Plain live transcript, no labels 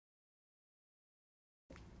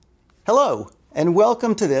Hello, and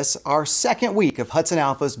welcome to this, our second week of Hudson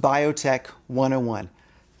Alpha's Biotech 101.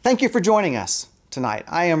 Thank you for joining us tonight.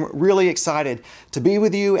 I am really excited to be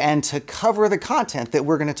with you and to cover the content that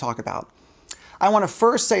we're going to talk about. I want to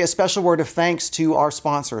first say a special word of thanks to our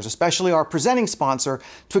sponsors, especially our presenting sponsor,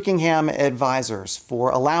 Twickenham Advisors, for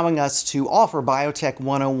allowing us to offer Biotech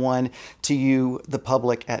 101 to you, the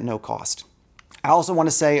public, at no cost. I also want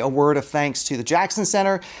to say a word of thanks to the Jackson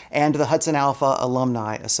Center and the Hudson Alpha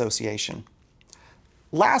Alumni Association.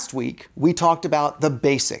 Last week, we talked about the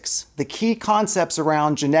basics, the key concepts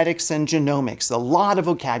around genetics and genomics, a lot of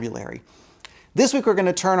vocabulary. This week, we're going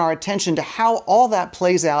to turn our attention to how all that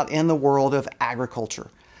plays out in the world of agriculture.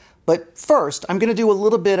 But first, I'm going to do a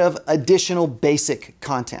little bit of additional basic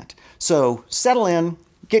content. So settle in,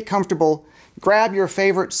 get comfortable, grab your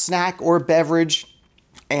favorite snack or beverage,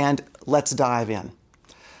 and let's dive in.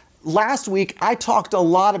 Last week, I talked a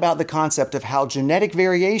lot about the concept of how genetic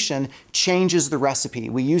variation changes the recipe.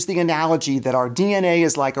 We used the analogy that our DNA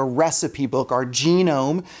is like a recipe book, our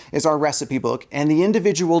genome is our recipe book, and the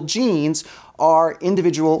individual genes are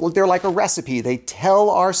they're like a recipe. They tell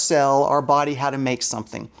our cell, our body, how to make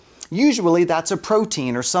something. Usually that's a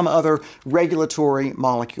protein or some other regulatory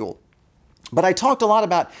molecule. But I talked a lot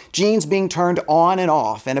about genes being turned on and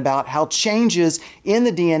off and about how changes in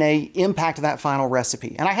the DNA impact that final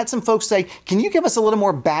recipe. And I had some folks say, can you give us a little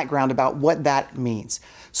more background about what that means?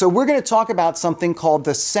 So we're going to talk about something called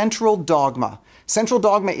the central dogma. Central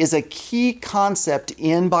dogma is a key concept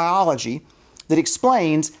in biology that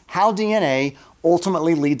explains how DNA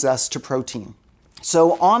ultimately leads us to protein.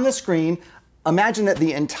 So on the screen, imagine that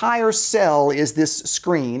the entire cell is this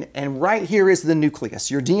screen, and right here is the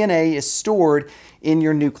nucleus. Your DNA is stored in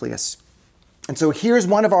your nucleus. And so here's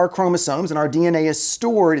one of our chromosomes, and our DNA is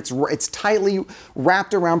stored. It's tightly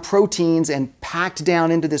wrapped around proteins and packed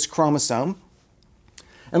down into this chromosome.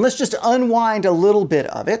 And let's just unwind a little bit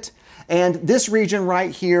of it. And this region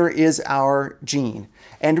right here is our gene.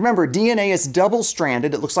 And remember, DNA is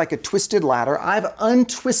double-stranded. It looks like a twisted ladder. I've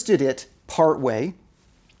untwisted it partway.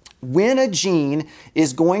 When a gene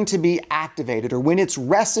is going to be activated, or when its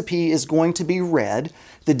recipe is going to be read,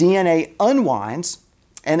 the DNA unwinds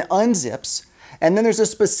and unzips, and then there's a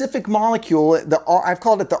specific molecule, I've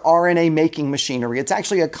called it the RNA making machinery. It's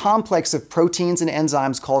actually a complex of proteins and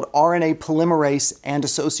enzymes called RNA polymerase and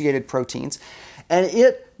associated proteins, and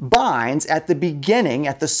it binds at the beginning,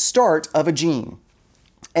 at the start of a gene.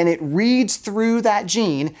 And it reads through that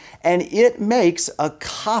gene and it makes a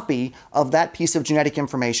copy of that piece of genetic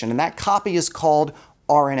information. And that copy is called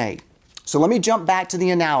RNA. So let me jump back to the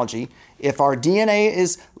analogy. If our DNA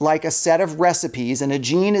is like a set of recipes and a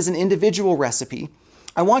gene is an individual recipe,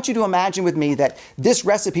 I want you to imagine with me that this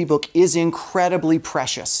recipe book is incredibly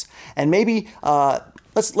precious. And maybe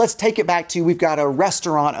let's take it back to, we've got a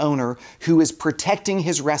restaurant owner who is protecting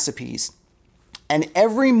his recipes. And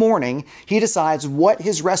every morning, he decides what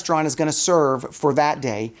his restaurant is going to serve for that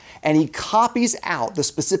day, and he copies out the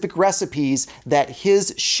specific recipes that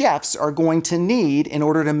his chefs are going to need in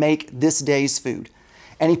order to make this day's food.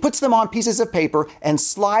 And he puts them on pieces of paper and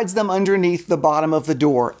slides them underneath the bottom of the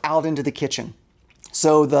door out into the kitchen.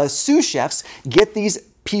 So the sous chefs get these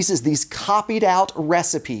pieces, these copied out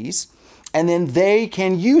recipes, and then they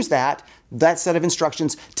can use that set of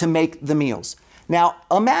instructions to make the meals. Now,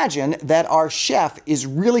 imagine that our chef is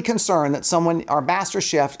really concerned that our master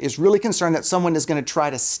chef is really concerned that someone is going to try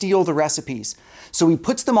to steal the recipes. So he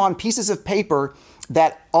puts them on pieces of paper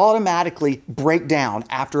that automatically break down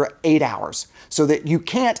after 8 hours so that you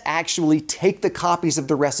can't actually take the copies of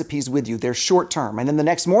the recipes with you. They're short term. And then the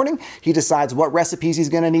next morning, he decides what recipes he's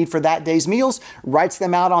going to need for that day's meals, writes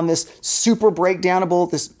them out on this super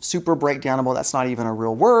breakdownable, that's not even a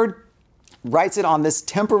real word, writes it on this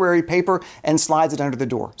temporary paper and slides it under the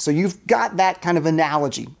door. So you've got that kind of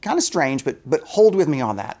analogy. Kind of strange, but hold with me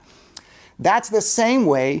on that. That's the same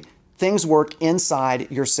way things work inside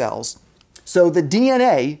your cells. So the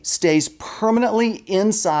DNA stays permanently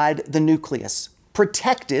inside the nucleus,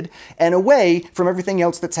 protected and away from everything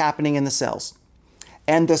else that's happening in the cells.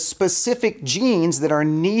 And the specific genes that are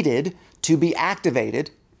needed to be activated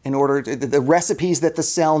in order to, the recipes that the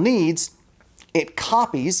cell needs, it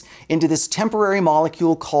copies into this temporary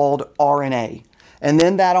molecule called RNA. And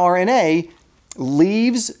then that RNA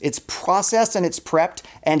leaves, it's processed and it's prepped,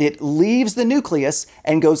 and it leaves the nucleus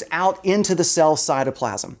and goes out into the cell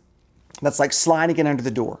cytoplasm. That's like sliding it under the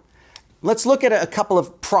door. Let's look at a couple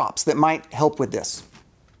of props that might help with this.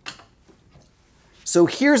 So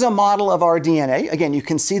here's a model of our DNA. Again, you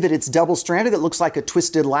can see that it's double-stranded. It looks like a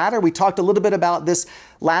twisted ladder. We talked a little bit about this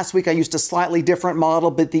last week. I used a slightly different model,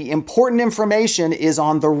 but the important information is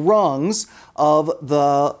on the rungs of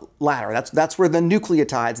the ladder. That's where the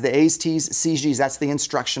nucleotides, the A's, T's, C's, G's, that's the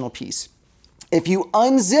instructional piece. If you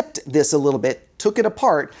unzipped this a little bit, took it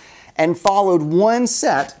apart, and followed one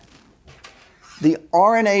set, the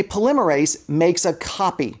RNA polymerase makes a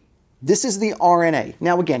copy. This is the RNA.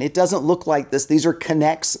 Now again, it doesn't look like this. These are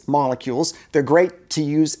Connex's molecules. They're great to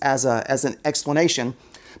use as an explanation.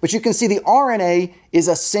 But you can see the RNA is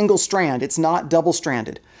a single strand. It's not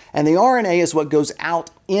double-stranded. And the RNA is what goes out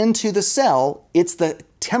into the cell. It's the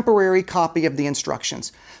temporary copy of the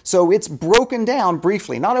instructions. So it's broken down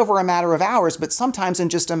briefly, not over a matter of hours, but sometimes in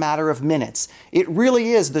just a matter of minutes. It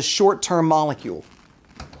really is the short-term molecule.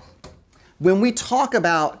 When we talk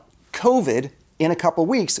about COVID, in a couple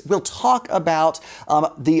weeks, we'll talk about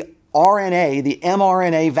the RNA, the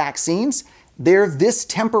mRNA vaccines. They're this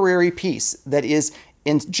temporary piece that is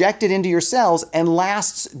injected into your cells and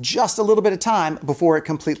lasts just a little bit of time before it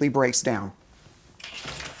completely breaks down.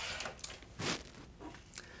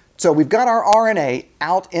 So we've got our RNA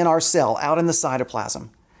out in our cell, out in the cytoplasm.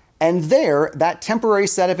 And there, that temporary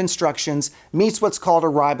set of instructions meets what's called a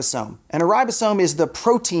ribosome. And a ribosome is the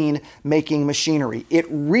protein-making machinery. It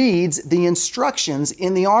reads the instructions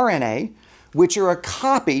in the RNA, which are a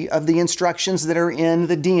copy of the instructions that are in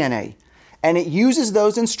the DNA. And it uses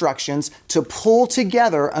those instructions to pull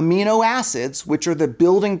together amino acids, which are the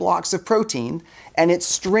building blocks of protein, and it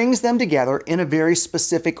strings them together in a very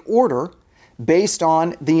specific order based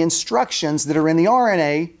on the instructions that are in the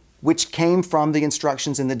RNA, which came from the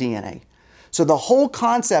instructions in the DNA. So the whole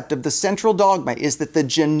concept of the central dogma is that the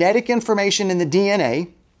genetic information in the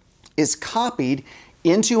DNA is copied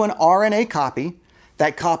into an RNA copy.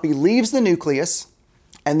 That copy leaves the nucleus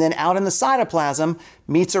and then out in the cytoplasm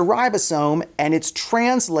meets a ribosome, and it's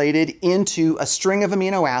translated into a string of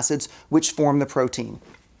amino acids which form the protein.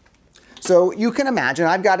 So you can imagine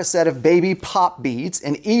I've got a set of baby pop beads,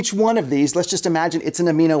 and each one of these, let's just imagine it's an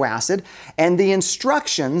amino acid, and the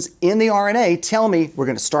instructions in the RNA tell me we're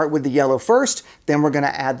going to start with the yellow first, then we're going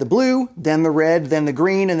to add the blue, then the red, then the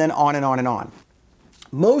green, and then on and on and on.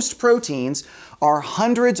 Most proteins are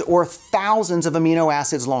hundreds or thousands of amino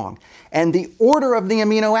acids long, and the order of the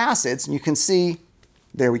amino acids, you can see,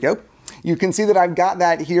 there we go. You can see that I've got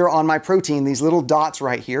that here on my protein, these little dots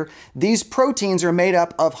right here. These proteins are made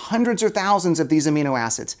up of hundreds or thousands of these amino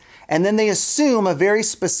acids. And then they assume a very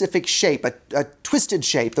specific shape, a twisted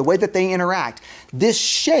shape, the way that they interact. This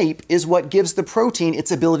shape is what gives the protein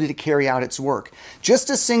its ability to carry out its work.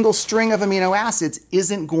 Just a single string of amino acids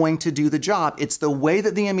isn't going to do the job. It's the way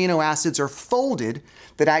that the amino acids are folded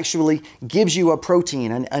that actually gives you a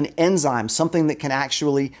protein, an enzyme, something that can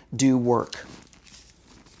actually do work.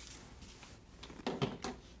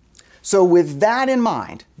 So with that in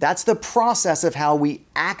mind, that's the process of how we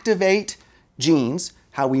activate genes,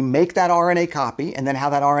 how we make that RNA copy, and then how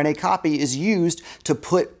that RNA copy is used to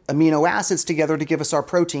put amino acids together to give us our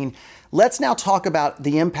protein. Let's now talk about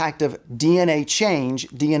the impact of DNA change,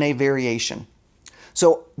 DNA variation.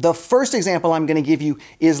 So the first example I'm going to give you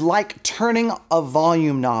is like turning a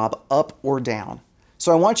volume knob up or down.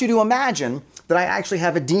 So I want you to imagine that I actually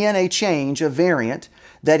have a DNA change, a variant,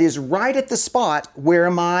 that is right at the spot where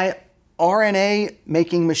my RNA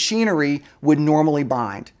making machinery would normally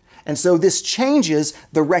bind. And so this changes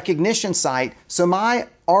the recognition site, so my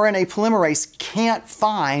RNA polymerase can't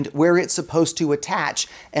find where it's supposed to attach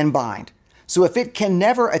and bind. So if it can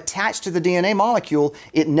never attach to the DNA molecule,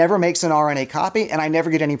 it never makes an RNA copy and I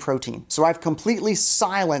never get any protein. So I've completely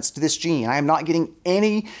silenced this gene. I am not getting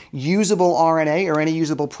any usable RNA or any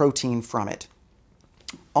usable protein from it.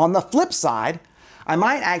 On the flip side, I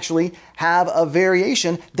might actually have a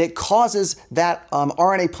variation that causes that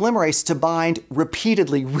RNA polymerase to bind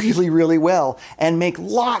repeatedly really well and make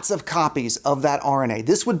lots of copies of that RNA.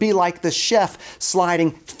 This would be like the chef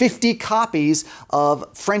sliding 50 copies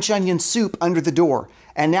of French onion soup under the door.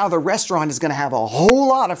 And now the restaurant is going to have a whole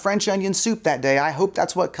lot of French onion soup that day. I hope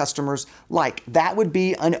that's what customers like. That would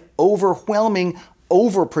be an overwhelming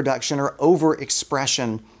overproduction or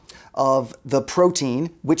overexpression of the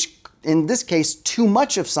protein, which in this case, too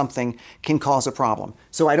much of something can cause a problem.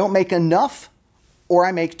 So I don't make enough or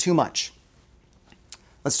I make too much.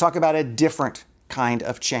 Let's talk about a different kind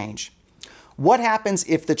of change. What happens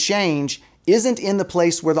if the change isn't in the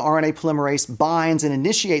place where the RNA polymerase binds and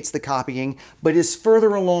initiates the copying, but is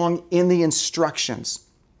further along in the instructions?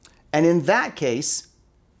 And in that case,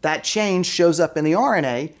 that change shows up in the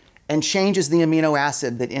RNA and changes the amino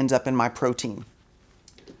acid that ends up in my protein.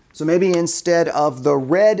 So maybe instead of the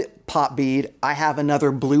red pop bead, I have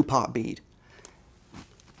another blue pop bead.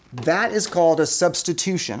 That is called a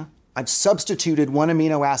substitution. I've substituted one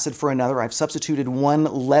amino acid for another. I've substituted one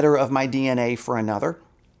letter of my DNA for another.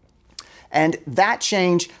 And that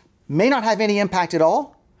change may not have any impact at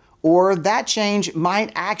all, or that change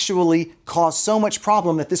might actually cause so much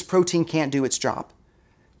problem that this protein can't do its job.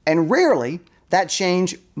 And rarely, that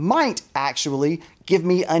change might actually give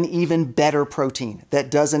me an even better protein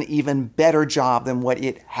that does an even better job than what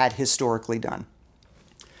it had historically done.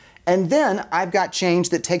 And then I've got change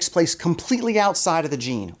that takes place completely outside of the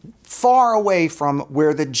gene, far away from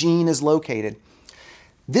where the gene is located.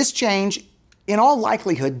 This change, in all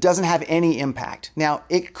likelihood, doesn't have any impact. Now,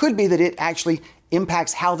 it could be that it actually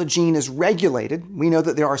impacts how the gene is regulated. We know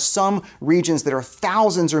that there are some regions that are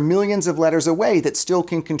thousands or millions of letters away that still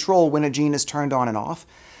can control when a gene is turned on and off.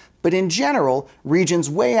 But in general, regions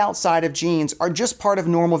way outside of genes are just part of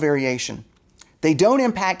normal variation. They don't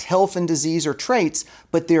impact health and disease or traits,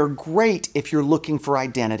 but they're great if you're looking for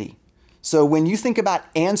identity. So when you think about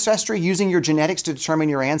ancestry, using your genetics to determine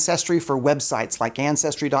your ancestry for websites like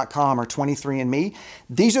Ancestry.com or 23andMe,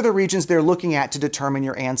 these are the regions they're looking at to determine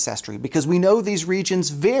your ancestry, because we know these regions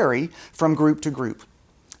vary from group to group.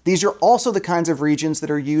 These are also the kinds of regions that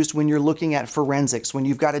are used when you're looking at forensics, when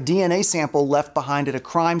you've got a DNA sample left behind at a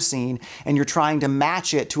crime scene and you're trying to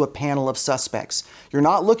match it to a panel of suspects. You're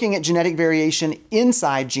not looking at genetic variation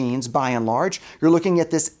inside genes by and large. You're looking at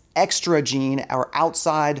this extra gene or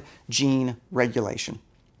outside gene regulation.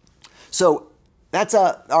 So that's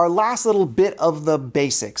our last little bit of the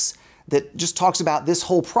basics that just talks about this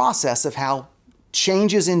whole process of how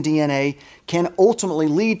changes in DNA can ultimately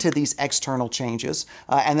lead to these external changes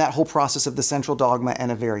and that whole process of the central dogma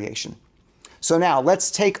and a variation. So now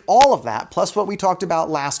let's take all of that, plus what we talked about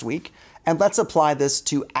last week, and let's apply this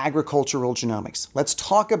to agricultural genomics. Let's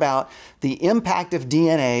talk about the impact of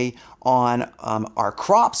DNA on our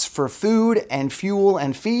crops for food and fuel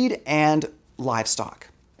and feed and livestock.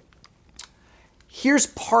 Here's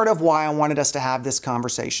part of why I wanted us to have this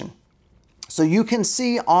conversation. So you can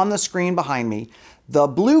see on the screen behind me, the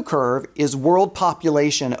blue curve is world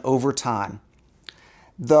population over time.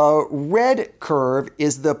 The red curve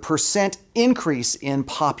is the percent increase in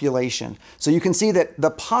population. So you can see that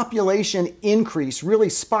the population increase really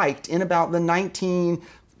spiked in about the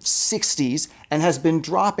 1960s and has been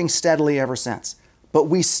dropping steadily ever since. But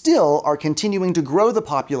we still are continuing to grow the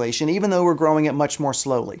population, even though we're growing it much more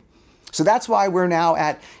slowly. So that's why we're now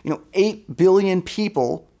at 8 billion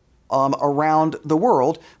people around the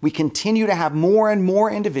world. We continue to have more and more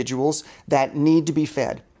individuals that need to be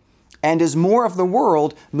fed. And as more of the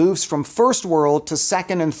world moves from first world to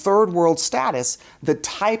second and third world status, the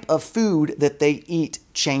type of food that they eat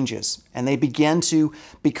changes. And they begin to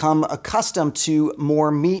become accustomed to more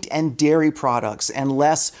meat and dairy products and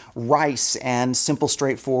less rice and simple,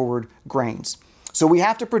 straightforward grains. So we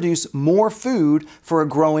have to produce more food for a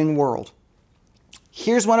growing world.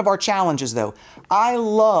 Here's one of our challenges though. I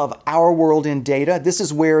love Our World in Data. This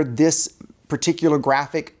is where this particular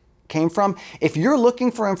graphic came from. If you're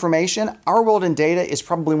looking for information, Our World in Data is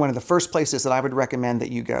probably one of the first places that I would recommend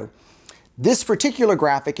that you go. This particular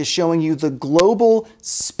graphic is showing you the global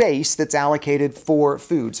space that's allocated for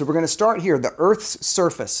food. So we're going to start here, the Earth's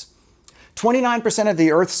surface. 29% of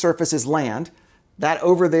the Earth's surface is land. That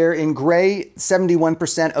over there in gray,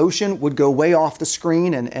 71% ocean would go way off the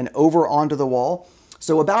screen and over onto the wall.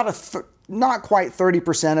 So about not quite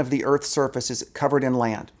 30% of the Earth's surface is covered in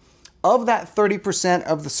land. Of that 30%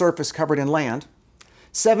 of the surface covered in land,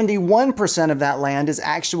 71% of that land is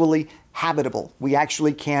actually habitable. We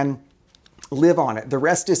actually can live on it. The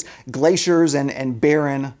rest is glaciers and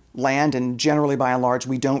barren land, and generally by and large,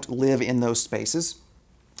 we don't live in those spaces.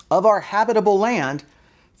 Of our habitable land,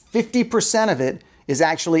 50% of it is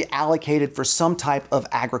actually allocated for some type of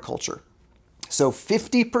agriculture. So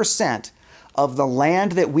 50% of the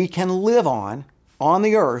land that we can live on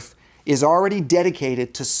the earth is already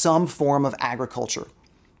dedicated to some form of agriculture.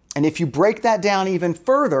 And if you break that down even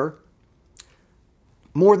further,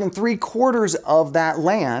 more than 3/4 of that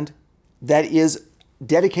land that is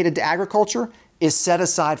dedicated to agriculture is set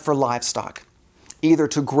aside for livestock, either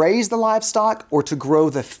to graze the livestock or to grow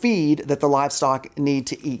the feed that the livestock need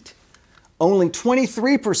to eat. Only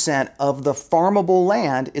 23% of the farmable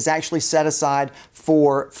land is actually set aside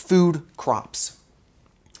for food crops.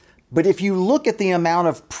 But if you look at the amount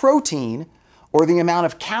of protein or the amount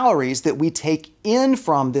of calories that we take in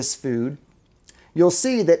from this food, you'll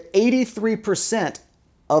see that 83%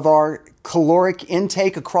 of our caloric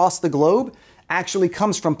intake across the globe actually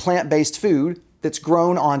comes from plant-based food that's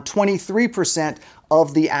grown on 23%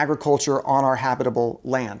 of the agriculture on our habitable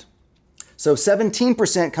land. So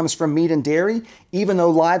 17% comes from meat and dairy, even though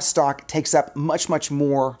livestock takes up much, much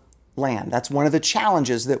more land. That's one of the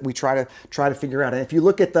challenges that we try to figure out. And if you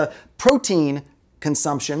look at the protein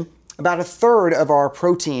consumption, about a third of our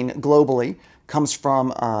protein globally comes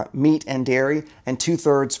from meat and dairy, and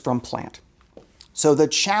 2/3 from plant. So the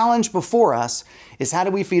challenge before us is, how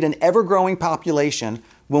do we feed an ever-growing population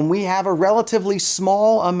when we have a relatively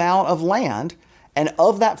small amount of land, and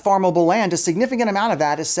of that farmable land, a significant amount of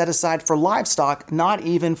that is set aside for livestock, not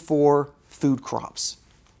even for food crops.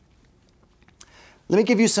 Let me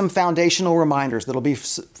give you some foundational reminders that'll be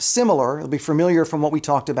similar, it'll be familiar from what we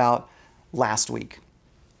talked about last week.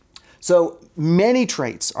 So many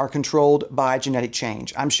traits are controlled by genetic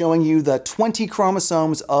change. I'm showing you the 20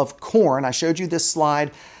 chromosomes of corn. I showed you this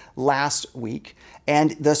slide last week.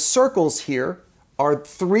 And the circles here are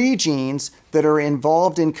 3 genes that are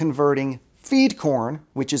involved in converting feed corn,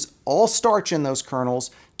 which is all starch in those kernels,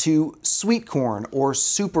 to sweet corn or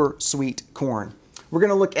super sweet corn. We're going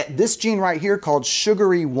to look at this gene right here called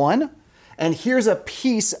sugary 1. And here's a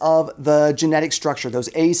piece of the genetic structure, those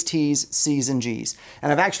A's, T's, C's, and G's.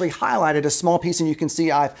 And I've actually highlighted a small piece, and you can see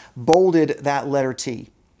I've bolded that letter T.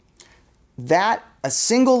 A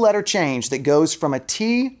single letter change that goes from a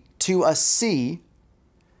T to a C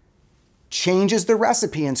changes the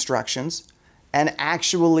recipe instructions and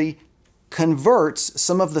actually converts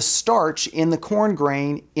some of the starch in the corn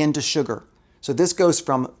grain into sugar. So this goes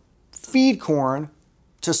from feed corn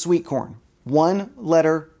to sweet corn. One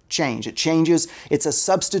letter change. It changes, it's a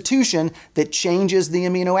substitution that changes the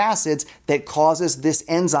amino acids that causes this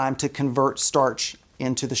enzyme to convert starch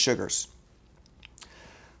into the sugars.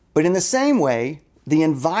 But in the same way, the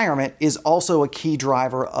environment is also a key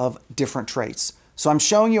driver of different traits. So I'm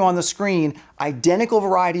showing you on the screen identical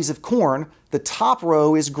varieties of corn. The top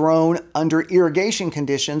row is grown under irrigation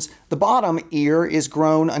conditions. The bottom ear is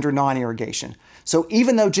grown under non-irrigation. So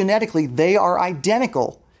even though genetically they are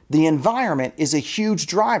identical, the environment is a huge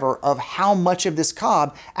driver of how much of this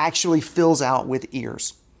cob actually fills out with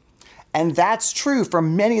ears. And that's true for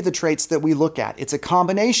many of the traits that we look at. It's a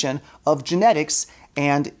combination of genetics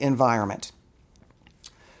and environment.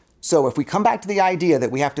 So if we come back to the idea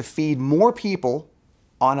that we have to feed more people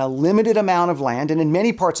on a limited amount of land, and in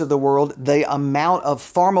many parts of the world, the amount of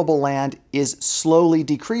farmable land is slowly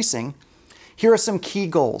decreasing, here are some key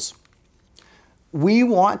goals. We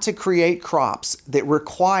want to create crops that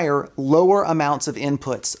require lower amounts of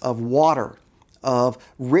inputs of water, of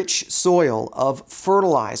rich soil, of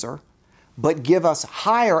fertilizer, but give us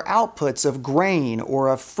higher outputs of grain or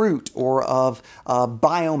of fruit or of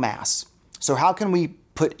biomass. So how can we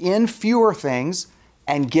put in fewer things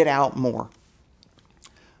and get out more?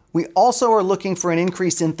 We also are looking for an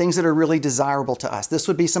increase in things that are really desirable to us. This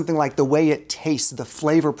would be something like the way it tastes, the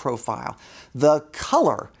flavor profile, the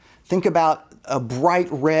color. Think about a bright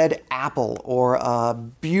red apple or a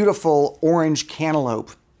beautiful orange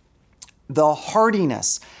cantaloupe. The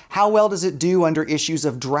hardiness. How well does it do under issues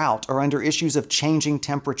of drought or under issues of changing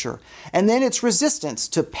temperature? And then its resistance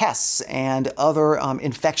to pests and other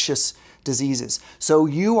infectious diseases. So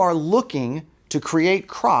you are looking to create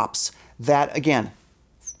crops that, again,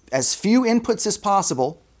 as few inputs as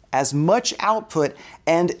possible, as much output,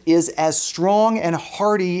 and is as strong and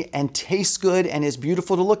hardy and tastes good and is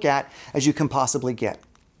beautiful to look at as you can possibly get.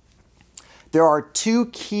 There are 2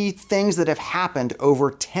 key things that have happened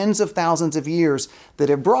over tens of thousands of years that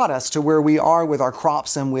have brought us to where we are with our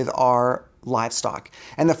crops and with our livestock.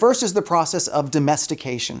 And the first is the process of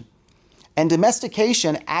domestication. And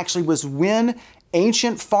domestication actually was when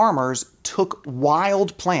ancient farmers took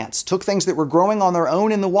wild plants, took things that were growing on their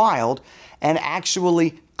own in the wild, and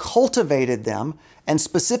actually cultivated them and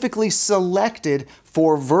specifically selected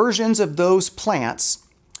for versions of those plants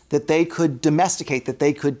that they could domesticate, that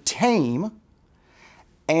they could tame,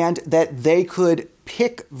 and that they could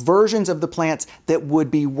pick versions of the plants that would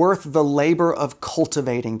be worth the labor of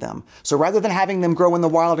cultivating them. So rather than having them grow in the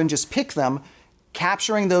wild and just pick them,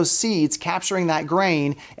 capturing those seeds, capturing that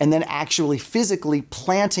grain, and then actually physically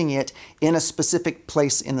planting it in a specific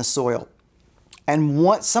place in the soil. And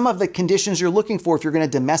what some of the conditions you're looking for if you're going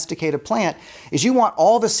to domesticate a plant is you want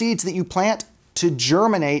all the seeds that you plant to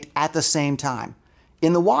germinate at the same time.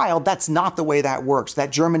 In the wild, that's not the way that works. That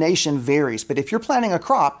germination varies. But if you're planting a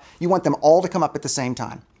crop, you want them all to come up at the same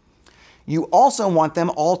time. You also want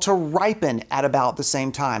them all to ripen at about the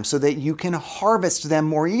same time so that you can harvest them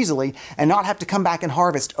more easily and not have to come back and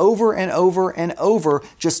harvest over and over and over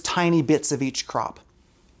just tiny bits of each crop.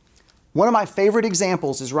 One of my favorite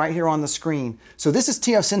examples is right here on the screen. So this is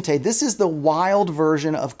teosinte. This is the wild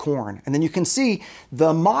version of corn. And then you can see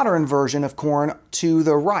the modern version of corn to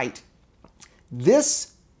the right.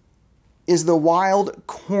 This is the wild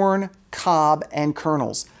corn cob and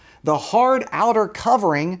kernels. The hard outer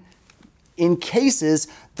covering encases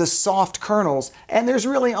the soft kernels, and there's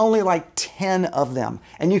really only like 10 of them.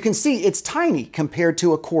 And you can see it's tiny compared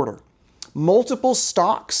to a quarter. Multiple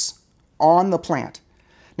stalks on the plant.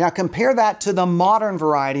 Now compare that to the modern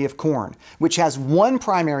variety of corn, which has one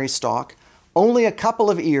primary stalk, only a couple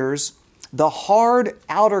of ears. The hard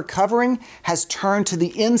outer covering has turned to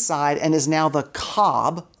the inside and is now the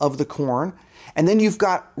cob of the corn. And then you've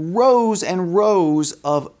got rows and rows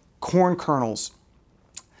of corn kernels.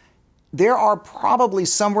 There are probably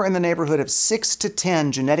somewhere in the neighborhood of 6 to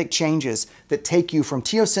 10 genetic changes that take you from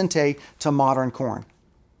teosinte to modern corn.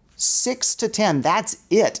 6 to 10, that's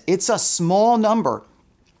it. It's a small number.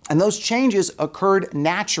 And those changes occurred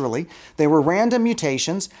naturally. They were random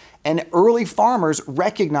mutations, and early farmers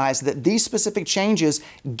recognized that these specific changes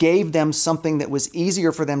gave them something that was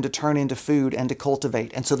easier for them to turn into food and to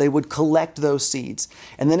cultivate. And so they would collect those seeds.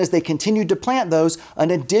 And then as they continued to plant those,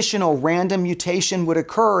 an additional random mutation would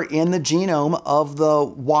occur in the genome of the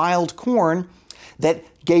wild corn that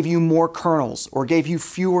gave you more kernels or gave you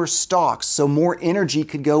fewer stalks, so more energy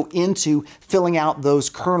could go into filling out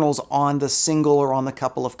those kernels on the single or on the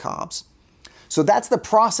couple of cobs. So that's the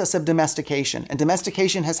process of domestication. And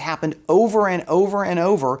domestication has happened over and over and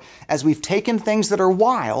over as we've taken things that are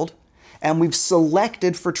wild and we've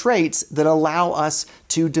selected for traits that allow us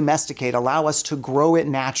to domesticate, allow us to grow it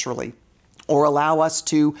naturally, or allow us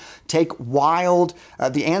to take wild,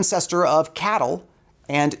 the ancestor of cattle,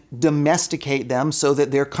 and domesticate them so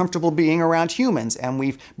that they're comfortable being around humans, and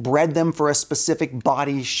we've bred them for a specific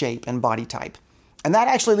body shape and body type. And that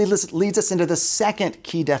actually leads us into the second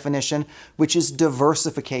key definition, which is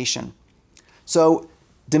diversification. So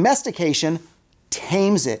domestication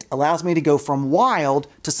tames it, allows me to go from wild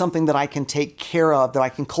to something that I can take care of, that I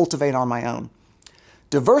can cultivate on my own.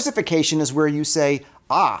 Diversification is where you say,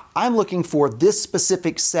 I'm looking for this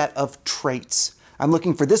specific set of traits. I'm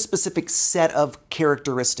looking for this specific set of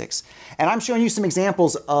characteristics. And I'm showing you some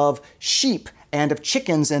examples of sheep and of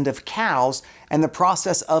chickens and of cows and the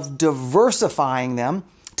process of diversifying them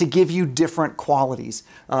to give you different qualities.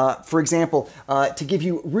 For example, to give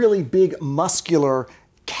you really big muscular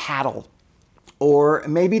cattle, or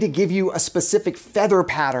maybe to give you a specific feather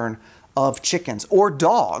pattern of chickens or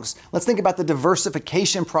dogs. Let's think about the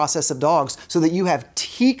diversification process of dogs so that you have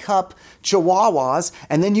teacup chihuahuas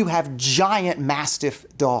and then you have giant mastiff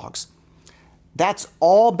dogs. That's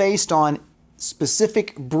all based on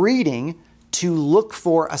specific breeding to look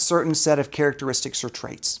for a certain set of characteristics or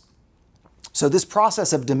traits. So this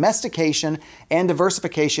process of domestication and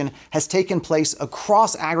diversification has taken place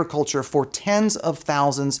across agriculture for tens of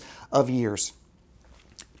thousands of years.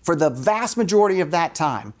 For the vast majority of that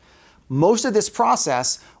time, most of this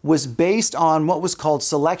process was based on what was called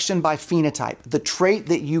selection by phenotype, the trait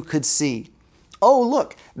that you could see. Oh,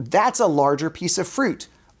 look, that's a larger piece of fruit.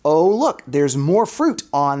 Oh, look, there's more fruit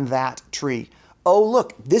on that tree. Oh,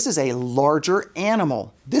 look, this is a larger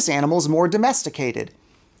animal. This animal is more domesticated.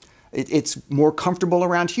 It's more comfortable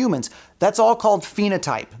around humans. That's all called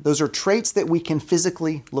phenotype. Those are traits that we can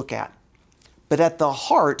physically look at. But at the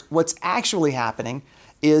heart, what's actually happening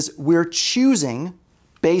is we're choosing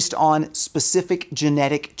based on specific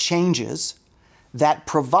genetic changes that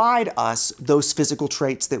provide us those physical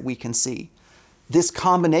traits that we can see. This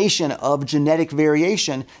combination of genetic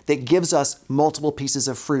variation that gives us multiple pieces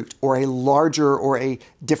of fruit, or a larger or a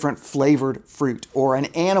different flavored fruit, or an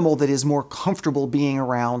animal that is more comfortable being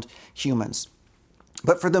around humans.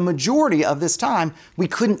 But for the majority of this time, we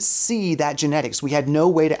couldn't see that genetics. We had no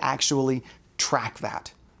way to actually track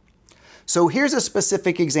that. So here's a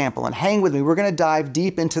specific example, and hang with me. We're going to dive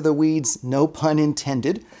deep into the weeds, no pun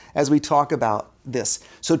intended, as we talk about this.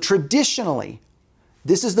 So traditionally,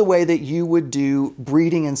 this is the way that you would do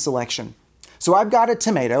breeding and selection. So I've got a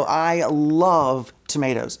tomato. I love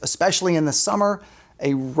tomatoes, especially in the summer.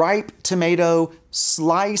 A ripe tomato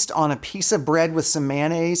sliced on a piece of bread with some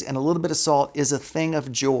mayonnaise and a little bit of salt is a thing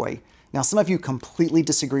of joy. Now, some of you completely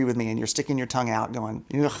disagree with me and you're sticking your tongue out going,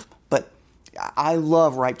 ugh, but I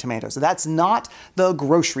love ripe tomatoes. So that's not the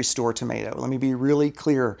grocery store tomato. Let me be really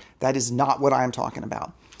clear. That is not what I'm talking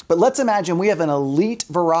about. But let's imagine we have an elite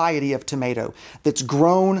variety of tomato that's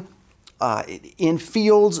grown in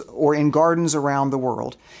fields or in gardens around the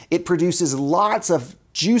world. It produces lots of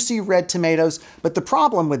juicy red tomatoes, but the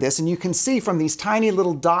problem with this, and you can see from these tiny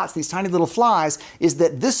little dots, these tiny little flies, is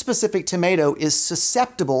that this specific tomato is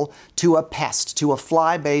susceptible to a pest, to a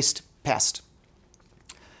fly-based pest.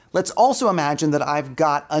 Let's also imagine that I've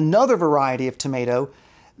got another variety of tomato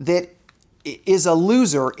that is a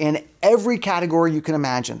loser in every category you can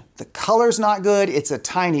imagine. The color's not good, it's a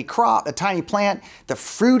tiny crop, a tiny plant, the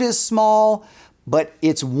fruit is small, but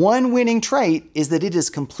its one winning trait is that it is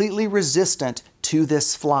completely resistant to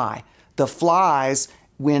this fly. The flies,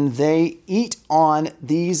 when they eat on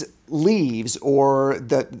these leaves, or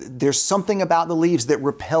there's something about the leaves that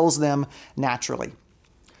repels them naturally.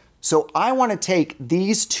 So I want to take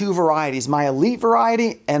these two varieties, my elite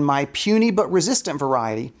variety and my puny but resistant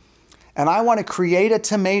variety, and I want to create a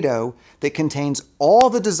tomato that contains all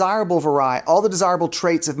the desirable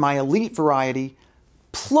traits of my elite variety,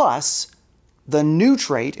 plus the new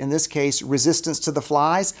trait, in this case, resistance to the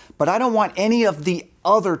flies, but I don't want any of the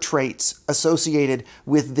other traits associated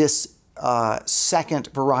with this second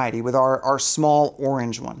variety, with our small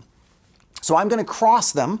orange one. So I'm going to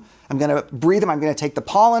cross them, I'm going to breed them, I'm going to take the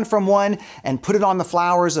pollen from one and put it on the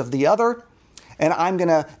flowers of the other, and I'm going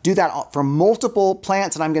to do that for multiple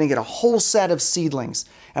plants, and I'm going to get a whole set of seedlings.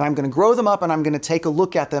 And I'm going to grow them up, and I'm going to take a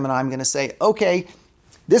look at them, and I'm going to say, okay,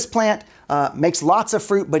 this plant makes lots of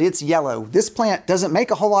fruit, but it's yellow. This plant doesn't make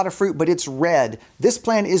a whole lot of fruit, but it's red. This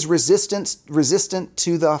plant is resistant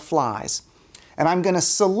to the flies. And I'm going to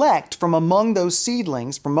select from among those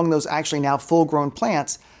seedlings, from among those actually now full-grown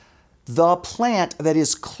plants, the plant that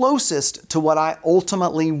is closest to what I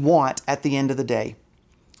ultimately want at the end of the day.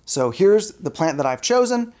 So here's the plant that I've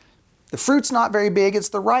chosen. The fruit's not very big, it's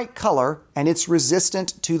the right color, and it's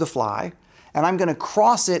resistant to the fly. And I'm going to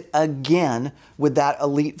cross it again with that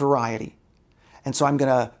elite variety. And so I'm going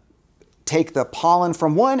to take the pollen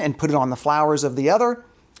from one and put it on the flowers of the other.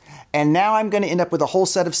 And now I'm going to end up with a whole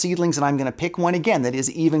set of seedlings, and I'm going to pick one again that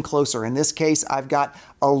is even closer. In this case, I've got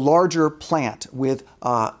a larger plant with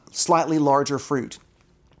slightly larger fruit.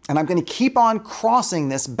 And I'm going to keep on crossing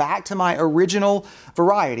this back to my original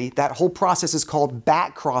variety. That whole process is called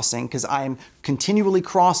back crossing, because I'm continually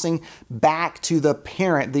crossing back to the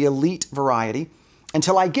parent, the elite variety,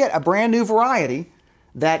 until I get a brand new variety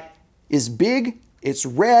that is big, it's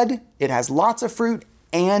red, it has lots of fruit,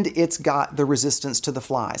 and it's got the resistance to the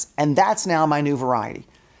flies. And that's now my new variety.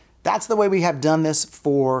 That's the way we have done this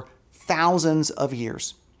for thousands of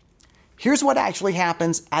years. Here's what actually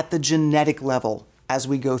happens at the genetic level as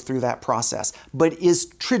we go through that process, but is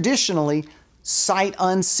traditionally sight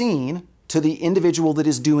unseen to the individual that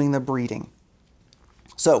is doing the breeding.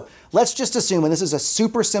 So let's just assume, and this is a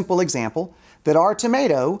super simple example, that our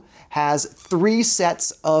tomato has 3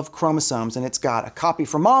 sets of chromosomes, and it's got a copy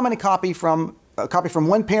from mom and a copy from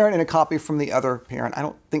one parent and a copy from the other parent. I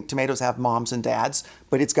don't think tomatoes have moms and dads,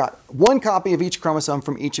 but it's got 1 copy of each chromosome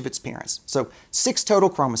from each of its parents. So 6 total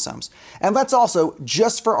chromosomes. And let's also,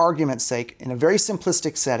 just for argument's sake, in a very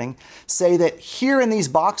simplistic setting, say that here in these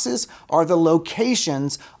boxes are the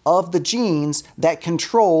locations of the genes that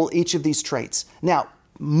control each of these traits. Now,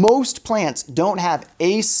 most plants don't have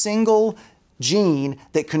a single gene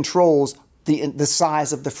that controls the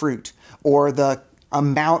size of the fruit or the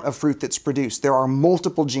amount of fruit that's produced. There are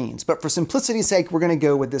multiple genes, but for simplicity's sake, we're going to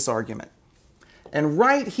go with this argument. And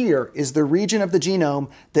right here is the region of the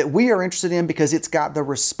genome that we are interested in because it's got the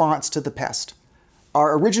response to the pest.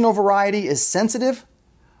 Our original variety is sensitive.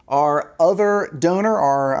 Our other donor,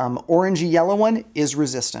 our orangey yellow one, is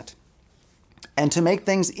resistant. And to make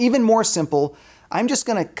things even more simple, I'm just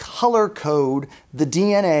going to color code the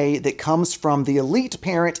DNA that comes from the elite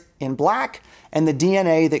parent in black and the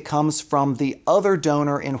DNA that comes from the other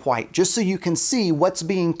donor in white, just so you can see what's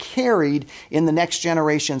being carried in the next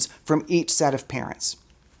generations from each set of parents.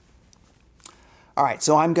 All right,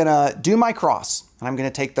 so I'm going to do my cross, and I'm going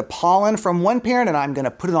to take the pollen from one parent and I'm going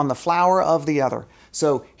to put it on the flower of the other.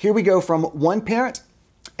 So here we go from one parent,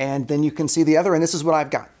 and then you can see the other, and this is what I've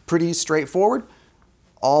got. Pretty straightforward.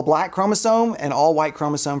 All black chromosome and all white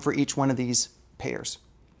chromosome for each one of these pairs.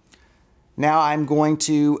 Now I'm going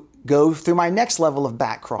to go through my next level of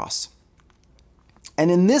back cross.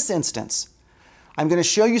 And in this instance, I'm going to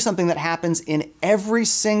show you something that happens in every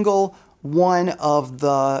single one of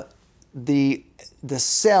the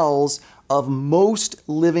cells of most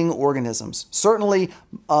living organisms. Certainly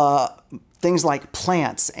things like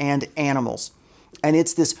plants and animals. And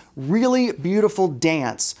it's this really beautiful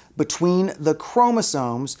dance between the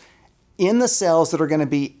chromosomes in the cells that are going to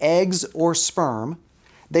be eggs or sperm.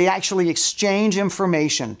 They actually exchange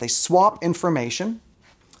information. They swap information.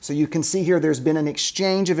 So you can see here there's been an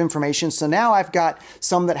exchange of information. So now I've got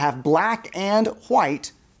some that have black and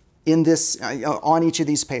white in this on each of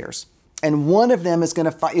these pairs. And one of them is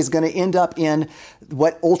going to end up in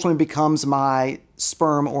what ultimately becomes my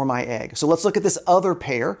sperm or my egg. So let's look at this other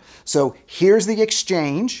pair. So here's the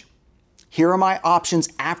exchange. Here are my options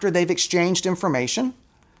after they've exchanged information.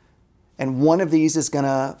 And one of these is going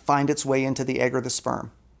to find its way into the egg or the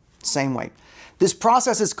sperm. Same way. This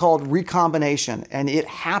process is called recombination, and it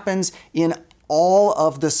happens in all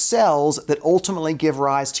of the cells that ultimately give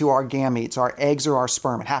rise to our gametes, our eggs or our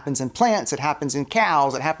sperm. It happens in plants, it happens in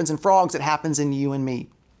cows, it happens in frogs, it happens in you and me.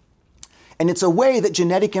 And it's a way that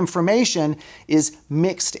genetic information is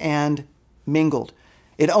mixed and mingled.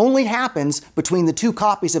 It only happens between the two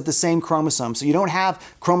copies of the same chromosome. So you don't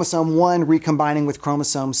have chromosome 1 recombining with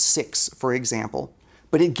chromosome 6, for example.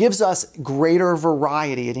 But it gives us greater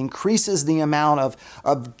variety. It increases the amount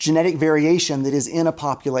of genetic variation that is in a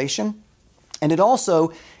population. And it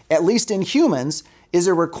also, at least in humans, is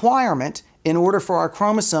a requirement in order for our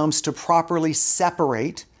chromosomes to properly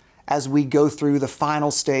separate as we go through the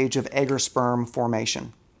final stage of egg or sperm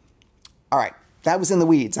formation. All right, that was in the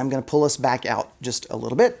weeds. I'm going to pull us back out just a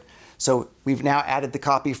little bit. So we've now added the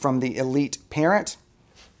copy from the elite parent.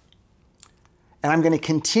 And I'm going to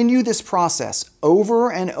continue this process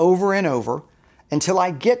over and over and over until I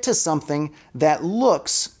get to something that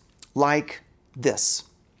looks like this,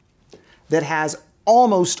 that has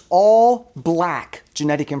almost all black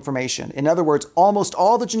genetic information. In other words, almost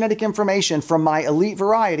all the genetic information from my elite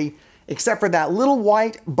variety, except for that little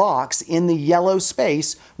white box in the yellow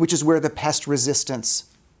space, which is where the pest resistance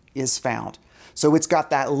is found. So it's got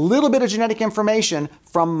that little bit of genetic information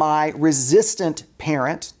from my resistant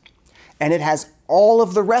parent, and it has all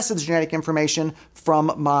of the rest of the genetic information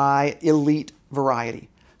from my elite variety.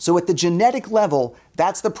 So at the genetic level,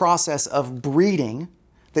 that's the process of breeding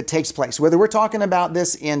that takes place. Whether we're talking about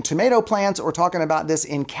this in tomato plants or talking about this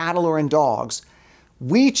in cattle or in dogs,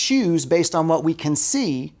 we choose based on what we can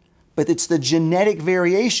see, but it's the genetic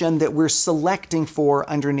variation that we're selecting for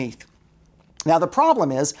underneath. Now the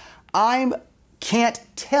problem is, I can't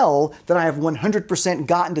tell that I have 100%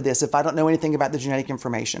 gotten to this if I don't know anything about the genetic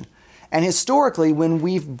information. And historically, when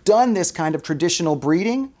we've done this kind of traditional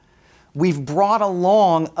breeding, we've brought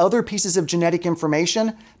along other pieces of genetic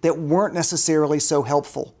information that weren't necessarily so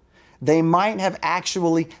helpful. They might have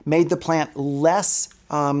actually made the plant less,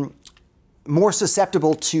 more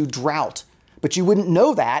susceptible to drought. But you wouldn't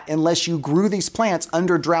know that unless you grew these plants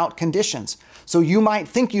under drought conditions. So you might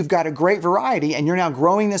think you've got a great variety and you're now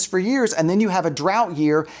growing this for years, and then you have a drought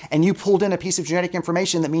year and you pulled in a piece of genetic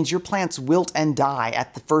information that means your plants wilt and die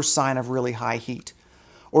at the first sign of really high heat.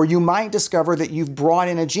 Or you might discover that you've brought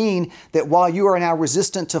in a gene that while you are now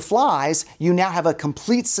resistant to flies, you now have a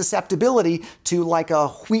complete susceptibility to like a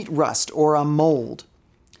wheat rust or a mold.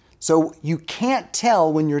 So you can't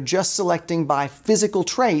tell when you're just selecting by physical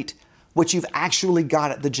trait what you've actually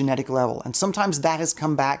got at the genetic level. And sometimes that has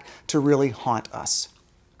come back to really haunt us.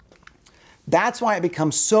 That's why it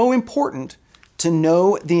becomes so important to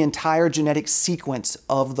know the entire genetic sequence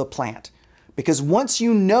of the plant. Because once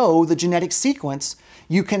you know the genetic sequence,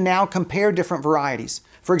 you can now compare different varieties.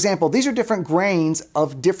 For example, these are different grains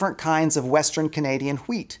of different kinds of Western Canadian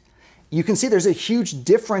wheat. You can see there's a huge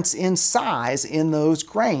difference in size in those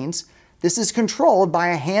grains. This is controlled by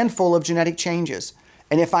a handful of genetic changes.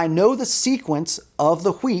 And if I know the sequence of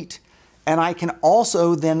the wheat, and I can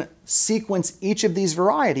also then sequence each of these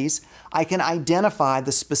varieties, I can identify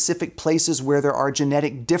the specific places where there are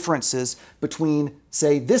genetic differences between,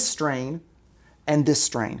 say, this strain and this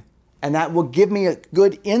strain. And that will give me a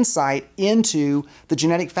good insight into the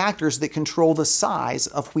genetic factors that control the size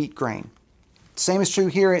of wheat grain. Same is true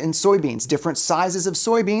here in soybeans. Different sizes of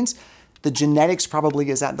soybeans, the genetics probably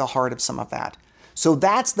is at the heart of some of that. So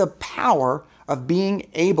that's the power of being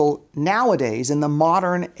able nowadays in the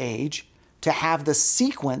modern age to have the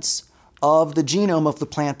sequence of the genome of the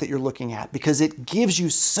plant that you're looking at, because it gives you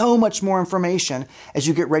so much more information as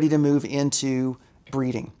you get ready to move into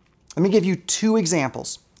breeding. Let me give you two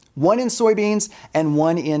examples, one in soybeans and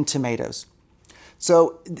one in tomatoes.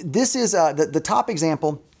 So this is the top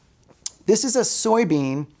example. This is a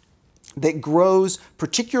soybean that grows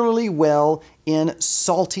particularly well in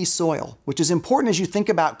salty soil, which is important as you think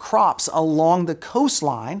about crops along the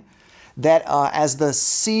coastline, that as the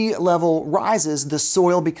sea level rises, the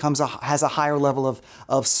soil has a higher level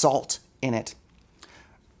of salt in it.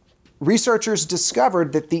 Researchers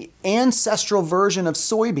discovered that the ancestral version of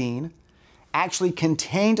soybean actually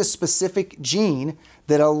contained a specific gene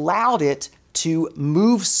that allowed it to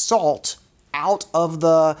move salt out of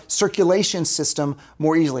the circulation system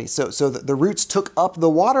more easily. So the roots took up the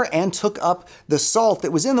water and took up the salt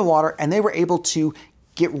that was in the water, and they were able to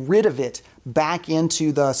get rid of it back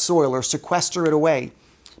into the soil or sequester it away.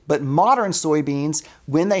 But modern soybeans,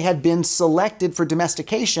 when they had been selected for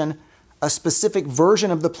domestication, a specific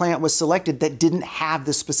version of the plant was selected that didn't have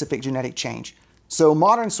this specific genetic change. So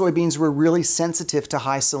modern soybeans were really sensitive to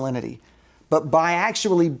high salinity. But by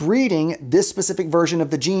actually breeding this specific version of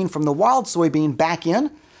the gene from the wild soybean back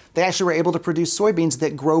in, they actually were able to produce soybeans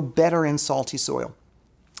that grow better in salty soil.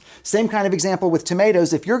 Same kind of example with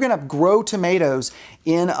tomatoes. If you're going to grow tomatoes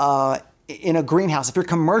in a greenhouse, if you're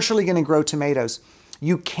commercially going to grow tomatoes,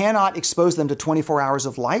 you cannot expose them to 24 hours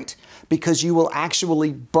of light because you will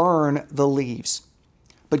actually burn the leaves.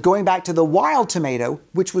 But going back to the wild tomato,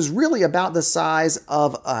 which was really about the size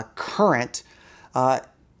of a currant,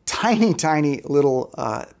 tiny, tiny little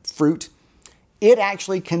fruit, it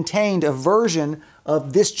actually contained a version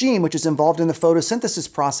of this gene, which is involved in the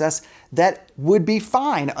photosynthesis process, that would be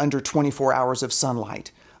fine under 24 hours of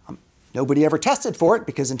sunlight. Nobody ever tested for it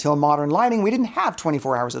because until modern lighting, we didn't have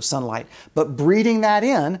 24 hours of sunlight. But breeding that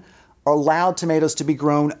in allowed tomatoes to be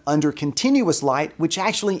grown under continuous light, which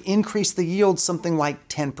actually increased the yield something like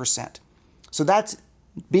 10%. So that's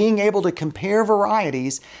being able to compare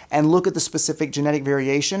varieties and look at the specific genetic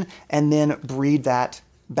variation and then breed that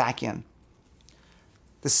back in.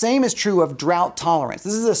 The same is true of drought tolerance.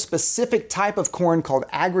 This is a specific type of corn called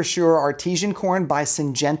Agrosure artesian corn by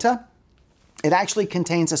Syngenta. It actually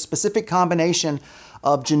contains a specific combination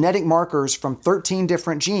of genetic markers from 13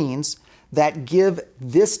 different genes that give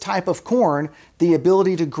this type of corn the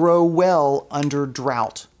ability to grow well under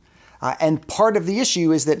drought. And part of the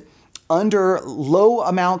issue is that under low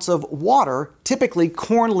amounts of water, typically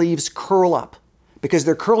corn leaves curl up because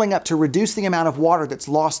they're curling up to reduce the amount of water that's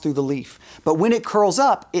lost through the leaf. But when it curls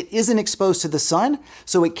up, it isn't exposed to the sun,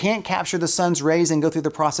 so it can't capture the sun's rays and go through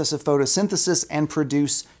the process of photosynthesis and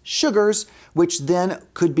produce sugars, which then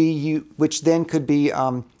could be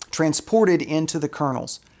transported into the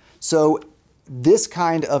kernels. So this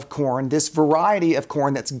kind of corn, this variety of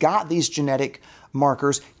corn that's got these genetic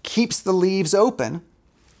markers, keeps the leaves open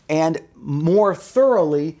and more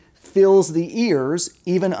thoroughly fills the ears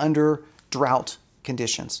even under drought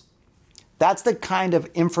conditions. That's the kind of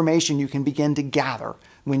information you can begin to gather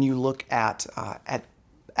when you look at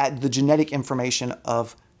the genetic information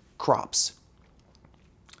of crops.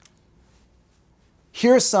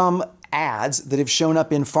 Here are some ads that have shown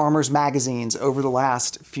up in farmers' magazines over the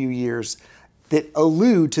last few years that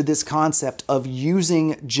allude to this concept of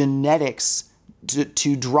using genetics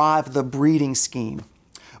to drive the breeding scheme.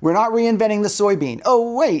 We're not reinventing the soybean.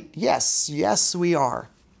 Oh, wait, yes, we are.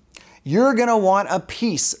 You're going to want a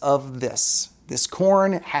piece of this. This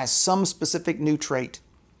corn has some specific new trait.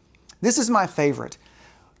 This is my favorite.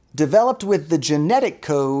 Developed with the genetic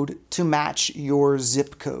code to match your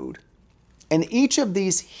zip code. And each of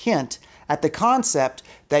these hint at the concept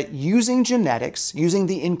that using genetics, using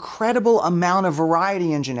the incredible amount of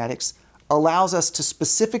variety in genetics, allows us to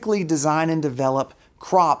specifically design and develop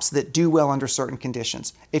crops that do well under certain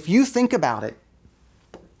conditions. If you think about it,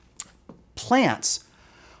 plants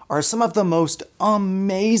are some of the most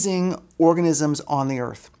amazing organisms on the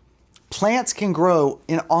earth. Plants can grow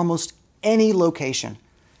in almost any location.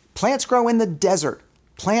 Plants grow in the desert.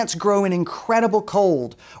 Plants grow in incredible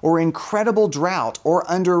cold or incredible drought or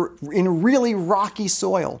in really rocky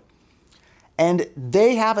soil. And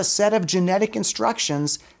they have a set of genetic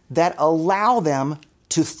instructions that allow them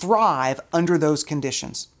to thrive under those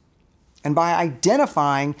conditions. And by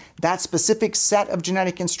identifying that specific set of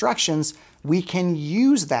genetic instructions, we can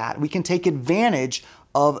use that. We can take advantage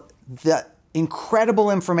of the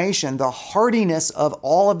incredible information, the hardiness of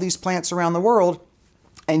all of these plants around the world,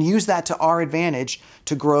 and use that to our advantage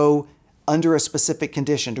to grow under a specific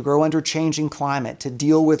condition, to grow under changing climate, to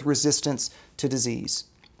deal with resistance to disease.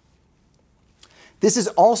 This is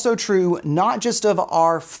also true not just of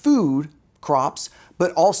our food crops,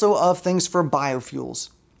 but also of things for biofuels.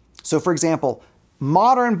 So for example,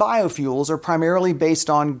 modern biofuels are primarily based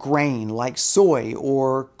on grain like soy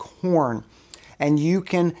or corn. And you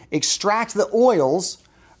can extract the oils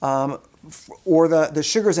or the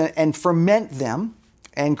sugars and ferment them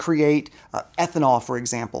and create ethanol, for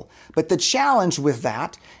example. But the challenge with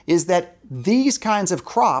that is that these kinds of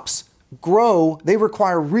crops they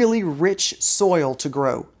require really rich soil to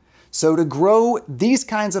grow. So to grow these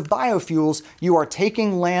kinds of biofuels, you are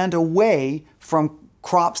taking land away from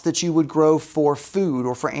crops that you would grow for food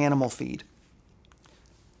or for animal feed.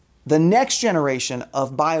 The next generation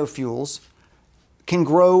of biofuels can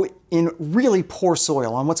grow in really poor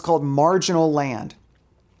soil on what's called marginal land.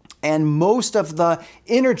 And most of the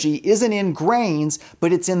energy isn't in grains,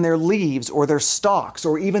 but it's in their leaves or their stalks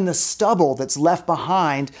or even the stubble that's left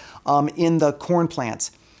behind in the corn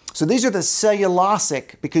plants. So these are the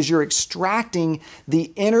cellulosic because you're extracting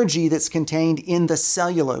the energy that's contained in the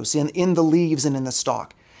cellulose, in the leaves and in the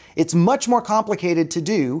stalk. It's much more complicated to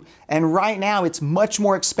do, and right now it's much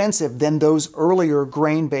more expensive than those earlier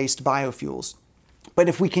grain-based biofuels. But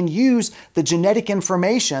if we can use the genetic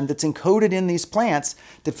information that's encoded in these plants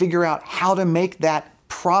to figure out how to make that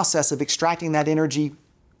process of extracting that energy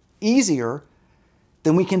easier,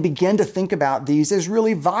 then we can begin to think about these as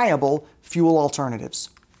really viable fuel alternatives.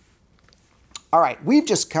 All right, we've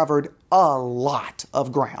just covered a lot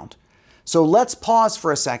of ground. So let's pause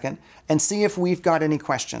for a second and see if we've got any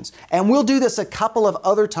questions. And we'll do this a couple of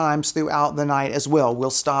other times throughout the night as well. We'll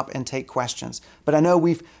stop and take questions. But I know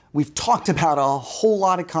we've talked about a whole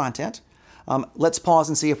lot of content. Let's pause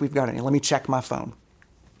and see if we've got any. Let me check my phone.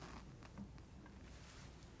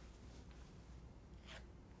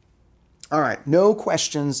 All right, no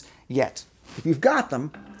questions yet. If you've got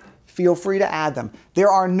them, feel free to add them. There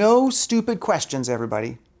are no stupid questions,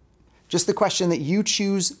 everybody. Just the question that you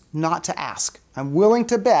choose not to ask. I'm willing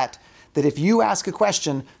to bet that if you ask a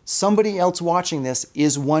question, somebody else watching this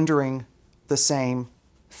is wondering the same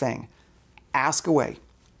thing. Ask away.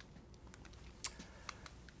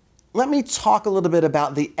 Let me talk a little bit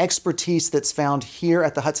about the expertise that's found here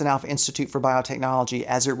at the Hudson Alpha Institute for Biotechnology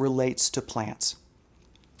as it relates to plants.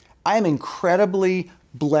 I am incredibly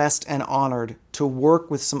blessed and honored to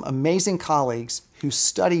work with some amazing colleagues who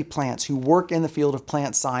study plants, who work in the field of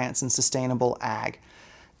plant science and sustainable ag.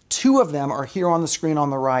 Two of them are here on the screen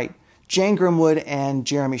on the right, Jane Grimwood and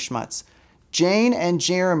Jeremy Schmutz. Jane and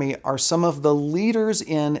Jeremy are some of the leaders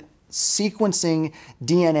in sequencing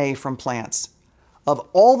DNA from plants. Of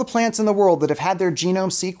all the plants in the world that have had their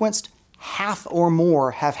genome sequenced, half or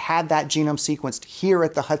more have had that genome sequenced here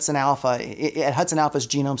at the Hudson Alpha's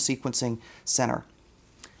Genome Sequencing Center.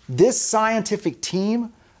 This scientific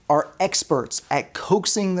team are experts at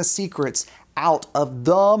coaxing the secrets out of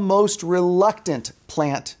the most reluctant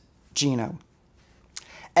plant genome.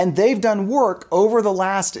 And they've done work over the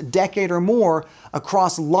last decade or more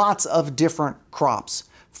across lots of different crops,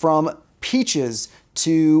 from peaches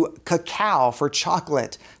to cacao for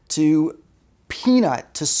chocolate, to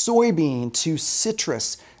peanut, to soybean, to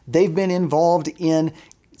citrus. They've been involved in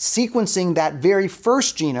sequencing that very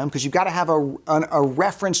first genome, because you've got to have a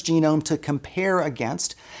reference genome to compare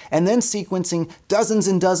against, and then sequencing dozens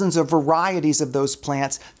and dozens of varieties of those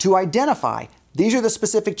plants to identify these are the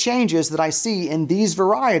specific changes that I see in these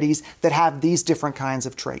varieties that have these different kinds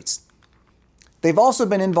of traits. They've also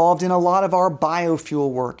been involved in a lot of our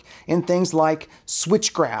biofuel work in things like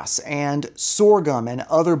switchgrass and sorghum and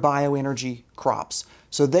other bioenergy crops.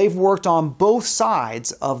 So they've worked on both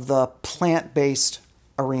sides of the plant-based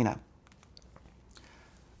arena.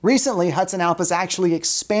 Recently, Hudson Alpha's actually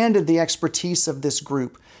expanded the expertise of this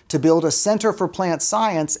group to build a Center for Plant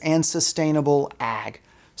Science and Sustainable Ag.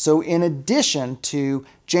 So in addition to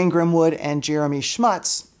Jane Grimwood and Jeremy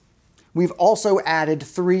Schmutz, we've also added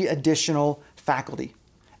 3 additional faculty.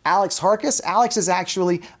 Alex Harkis. Alex is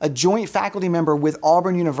actually a joint faculty member with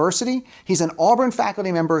Auburn University. He's an Auburn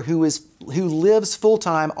faculty member who lives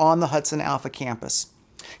full-time on the Hudson Alpha campus.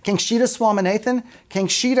 Kangshita Swaminathan.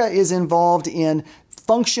 Kangshita is involved in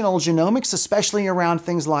functional genomics, especially around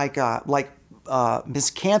things like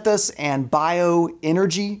miscanthus and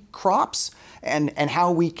bioenergy crops, and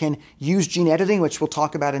how we can use gene editing, which we'll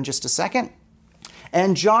talk about in just a second.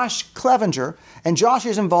 And Josh Clevenger. And Josh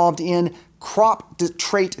is involved in crop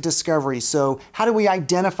trait discovery. So how do we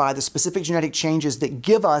identify the specific genetic changes that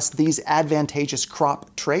give us these advantageous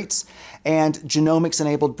crop traits, and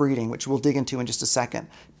genomics-enabled breeding, which we'll dig into in just a second.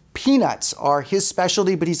 Peanuts are his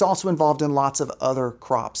specialty, but he's also involved in lots of other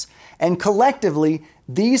crops. And collectively,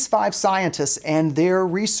 these 5 scientists and their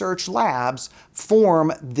research labs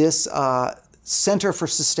form this Center for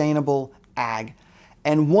Sustainable Ag.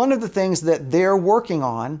 And one of the things that they're working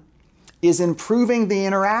on is improving the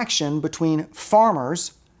interaction between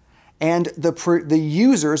farmers and the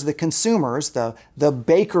users, the consumers, the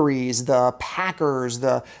bakeries, the packers,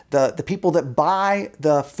 the people that buy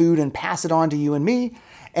the food and pass it on to you and me,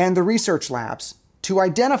 and the research labs, to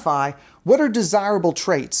identify what are desirable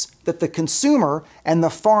traits that the consumer and the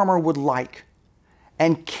farmer would like.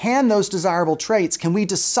 And can those desirable traits, can we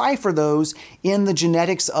decipher those in the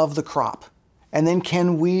genetics of the crop? And then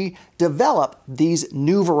can we develop these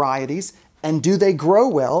new varieties, and do they grow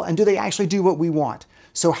well, and do they actually do what we want?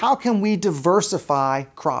 So how can we diversify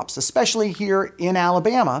crops, especially here in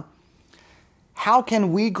Alabama? How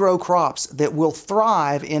can we grow crops that will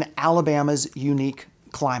thrive in Alabama's unique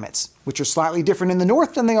climates, which are slightly different in the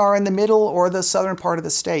north than they are in the middle or the southern part of the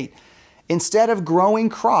state? Instead of growing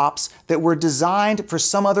crops that were designed for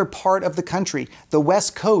some other part of the country, the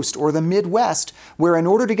West Coast or the Midwest, where in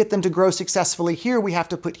order to get them to grow successfully here, we have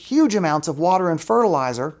to put huge amounts of water and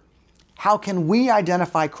fertilizer, How can we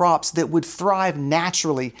identify crops that would thrive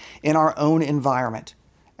naturally in our own environment?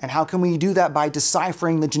 And how can we do that? By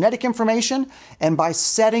deciphering the genetic information and by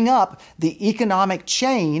setting up the economic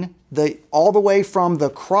chain, all the way from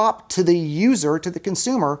the crop to the user, to the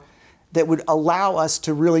consumer, that would allow us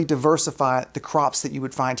to really diversify the crops that you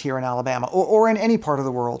would find here in Alabama or in any part of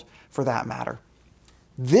the world for that matter.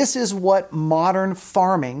 This is what modern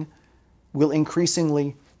farming will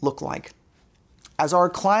increasingly look like. As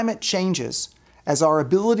our climate changes, as our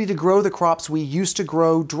ability to grow the crops we used to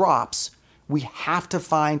grow drops, we have to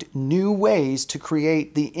find new ways to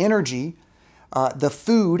create the energy, the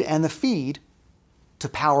food and the feed to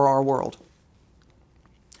power our world.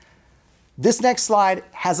 This next slide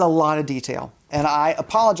has a lot of detail, and I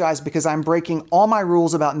apologize because I'm breaking all my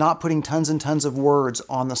rules about not putting tons and tons of words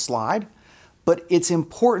on the slide, but it's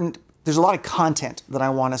important. There's a lot of content that I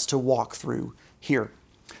want us to walk through here.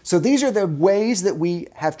 So these are the ways that we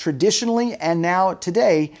have traditionally and now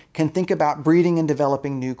today can think about breeding and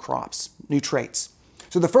developing new crops, new traits.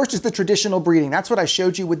 So the first is the traditional breeding. That's what I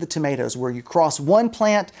showed you with the tomatoes, where you cross one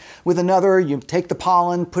plant with another, you take the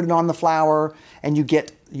pollen, put it on the flower, and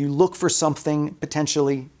you look for something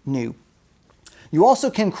potentially new. You also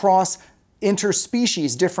can cross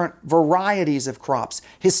interspecies, different varieties of crops.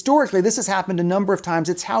 Historically, this has happened a number of times.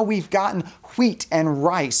 It's how we've gotten wheat and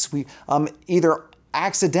rice. We either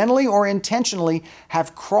accidentally or intentionally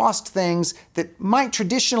have crossed things that might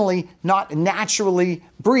traditionally not naturally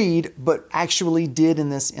breed, but actually did in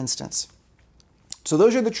this instance. So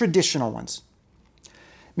those are the traditional ones.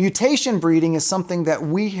 Mutation breeding is something that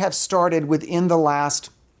we have started within the last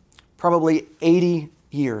probably 80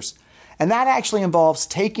 years. And that actually involves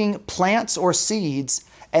taking plants or seeds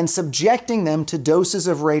and subjecting them to doses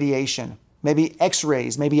of radiation, maybe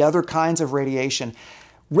X-rays, maybe other kinds of radiation.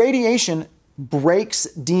 Radiation breaks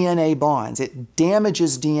DNA bonds. It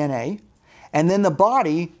damages DNA, and then the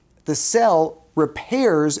body, the cell,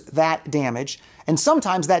 repairs that damage, and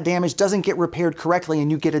sometimes that damage doesn't get repaired correctly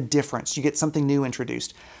and you get a difference. You get something new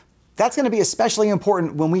introduced. That's going to be especially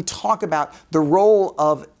important when we talk about the role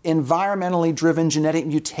of environmentally driven genetic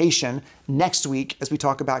mutation next week as we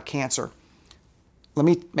talk about cancer. Let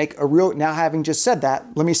me make a real, now having just said that,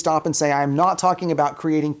 let me stop and say I'm not talking about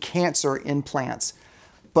creating cancer in plants,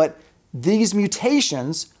 but these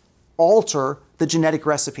mutations alter the genetic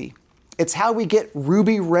recipe. It's how we get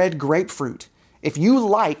ruby red grapefruit. If you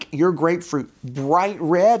like your grapefruit bright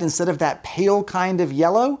red instead of that pale kind of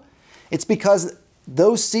yellow, it's because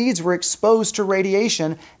those seeds were exposed to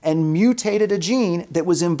radiation and mutated a gene that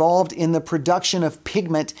was involved in the production of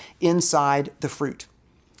pigment inside the fruit.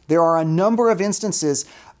 There are a number of instances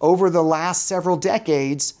over the last several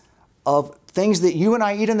decades of things that you and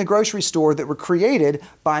I eat in the grocery store that were created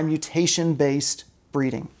by mutation-based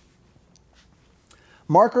breeding.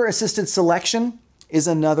 Marker-assisted selection is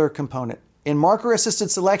another component. In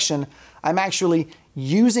marker-assisted selection, I'm actually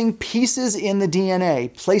using pieces in the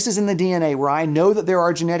DNA, places in the DNA where I know that there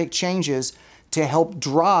are genetic changes to help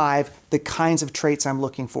drive the kinds of traits I'm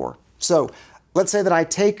looking for. So let's say that I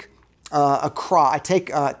take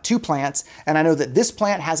two plants, and I know that this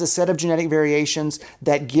plant has a set of genetic variations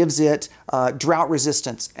that gives it drought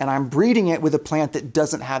resistance, and I'm breeding it with a plant that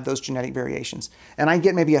doesn't have those genetic variations. And I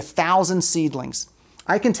get maybe 1,000 seedlings.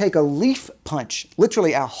 I can take a leaf punch,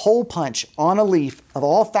 literally a hole punch on a leaf of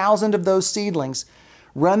all 1,000 of those seedlings,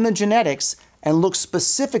 run the genetics, and look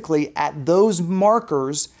specifically at those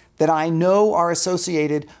markers that I know are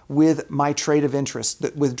associated with my trait of interest,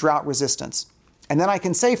 with drought resistance. And then I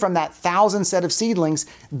can say from that 1,000 set of seedlings,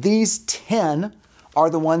 these 10 are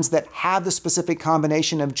the ones that have the specific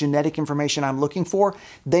combination of genetic information I'm looking for.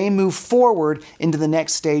 They move forward into the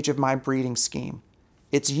next stage of my breeding scheme.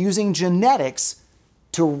 It's using genetics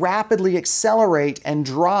to rapidly accelerate and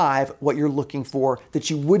drive what you're looking for that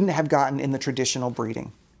you wouldn't have gotten in the traditional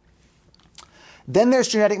breeding. Then there's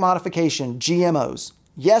genetic modification, GMOs.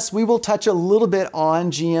 Yes, we will touch a little bit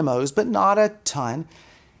on GMOs, but not a ton.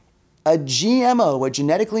 A GMO, a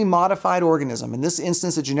genetically modified organism, in this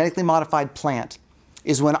instance a genetically modified plant,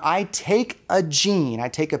 is when I take a gene, I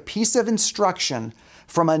take a piece of instruction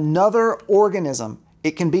from another organism.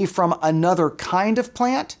 It can be from another kind of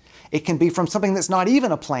plant, it can be from something that's not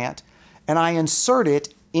even a plant, and I insert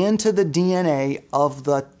it into the DNA of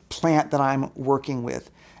the plant that I'm working with.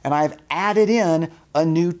 And I've added in a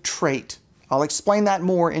new trait. I'll explain that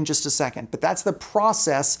more in just a second, but that's the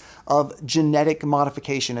process of genetic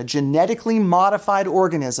modification. A genetically modified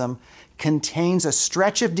organism contains a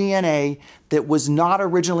stretch of DNA that was not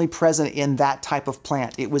originally present in that type of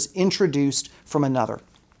plant. It was introduced from another.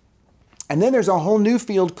 And then there's a whole new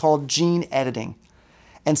field called gene editing.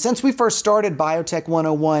 And since we first started Biotech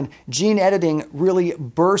 101, gene editing really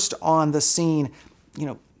burst on the scene,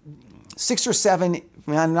 6 or 7,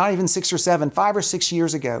 not even 6 or 7, 5 or 6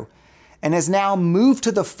 years ago, and has now moved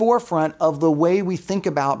to the forefront of the way we think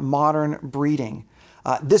about modern breeding.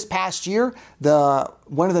 This past year,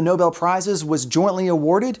 one of the Nobel Prizes was jointly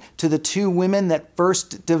awarded to the 2 women that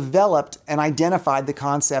first developed and identified the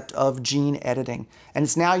concept of gene editing. And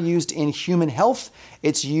it's now used in human health,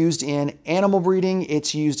 it's used in animal breeding,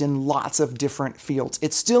 it's used in lots of different fields.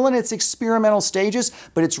 It's still in its experimental stages,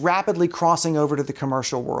 but it's rapidly crossing over to the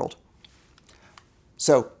commercial world.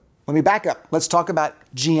 So let me back up. Let's talk about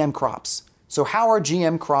GM crops. So how are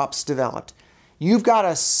GM crops developed? You've got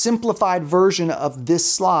a simplified version of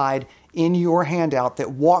this slide in your handout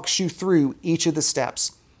that walks you through each of the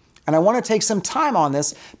steps. And I want to take some time on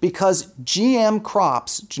this because GM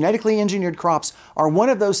crops, genetically engineered crops, are one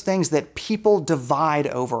of those things that people divide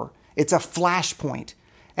over. It's a flashpoint.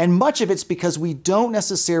 And much of it's because we don't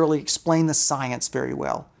necessarily explain the science very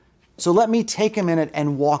well. So let me take a minute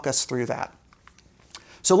and walk us through that.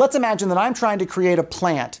 So let's imagine that I'm trying to create a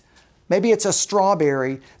plant. Maybe it's a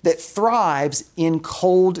strawberry that thrives in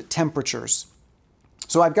cold temperatures.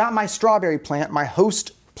 So I've got my strawberry plant, my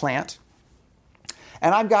host plant,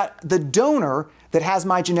 and I've got the donor that has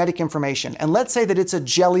my genetic information. And let's say that it's a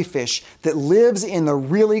jellyfish that lives in the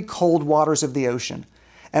really cold waters of the ocean.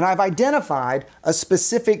 And I've identified a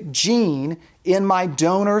specific gene in my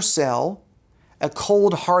donor cell, a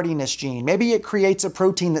cold hardiness gene. Maybe it creates a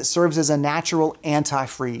protein that serves as a natural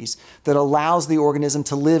antifreeze that allows the organism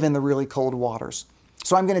to live in the really cold waters.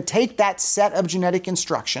 So I'm going to take that set of genetic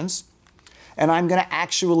instructions and I'm going to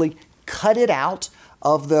actually cut it out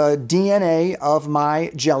of the DNA of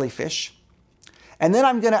my jellyfish. And then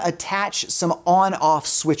I'm going to attach some on-off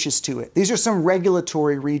switches to it. These are some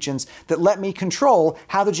regulatory regions that let me control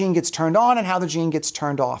how the gene gets turned on and how the gene gets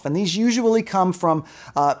turned off. And these usually come from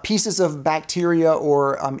pieces of bacteria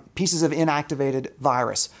or pieces of inactivated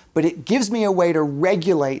virus. But it gives me a way to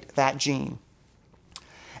regulate that gene.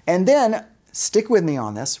 And then, stick with me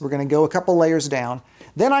on this, we're going to go a couple layers down.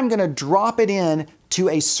 Then I'm going to drop it in to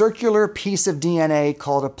a circular piece of DNA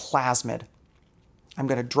called a plasmid. I'm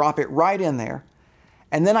going to drop it right in there.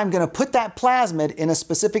 And then I'm going to put that plasmid in a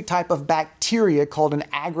specific type of bacteria called an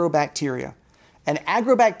agrobacteria. And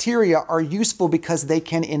agrobacteria are useful because they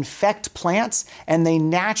can infect plants and they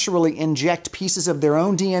naturally inject pieces of their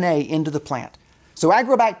own DNA into the plant. So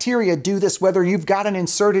agrobacteria do this whether you've got an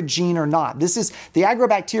inserted gene or not. The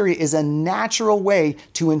agrobacteria is a natural way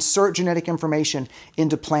to insert genetic information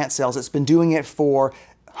into plant cells. It's been doing it for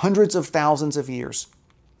hundreds of thousands of years.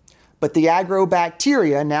 But the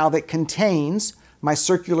agrobacteria, now that contains my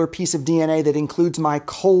circular piece of DNA that includes my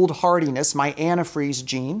cold hardiness, my antifreeze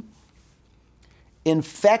gene,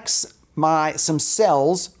 infects some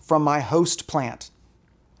cells from my host plant.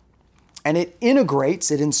 And it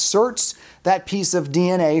inserts that piece of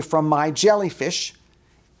DNA from my jellyfish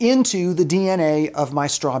into the DNA of my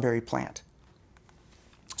strawberry plant.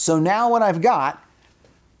 So now what I've got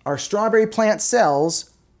are strawberry plant cells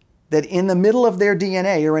that in the middle of their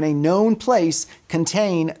DNA or in a known place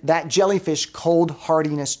contain that jellyfish cold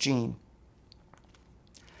hardiness gene.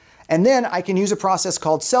 And then I can use a process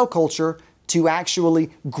called cell culture to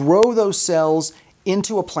actually grow those cells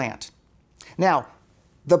into a plant. Now,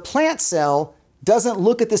 the plant cell doesn't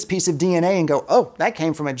look at this piece of DNA and go, oh, that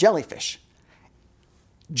came from a jellyfish.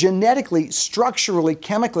 Genetically, structurally,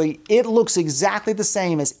 chemically, it looks exactly the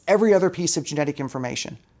same as every other piece of genetic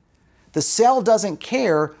information. The cell doesn't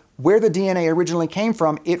care where the DNA originally came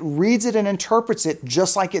from. It reads it and interprets it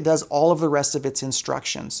just like it does all of the rest of its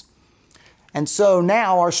instructions. And so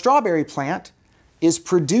now our strawberry plant is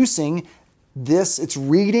producing this, it's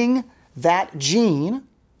reading that gene,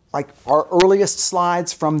 like our earliest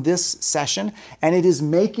slides from this session, and it is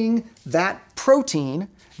making that protein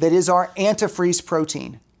that is our antifreeze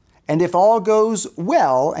protein. And if all goes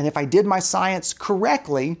well, and if I did my science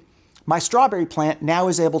correctly, my strawberry plant now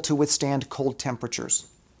is able to withstand cold temperatures.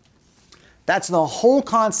 That's the whole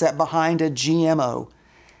concept behind a GMO.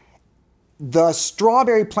 The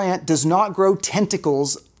strawberry plant does not grow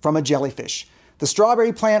tentacles from a jellyfish. The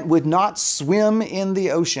strawberry plant would not swim in the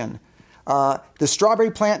ocean. The strawberry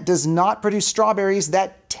plant does not produce strawberries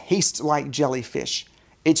that taste like jellyfish.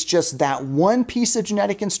 It's just that one piece of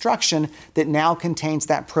genetic instruction that now contains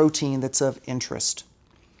that protein that's of interest.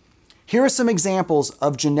 Here are some examples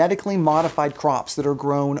of genetically modified crops that are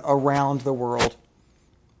grown around the world.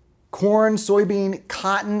 Corn, soybean,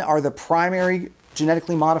 cotton are the primary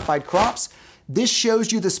genetically modified crops. This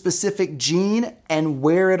shows you the specific gene and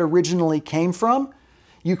where it originally came from.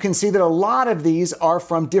 You can see that a lot of these are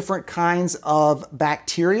from different kinds of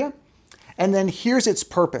bacteria. And then here's its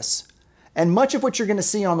purpose. And much of what you're going to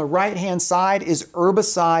see on the right-hand side is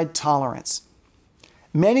herbicide tolerance.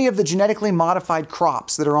 Many of the genetically modified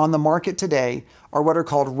crops that are on the market today are what are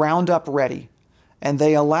called Roundup Ready. And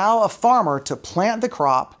they allow a farmer to plant the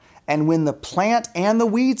crop, and when the plant and the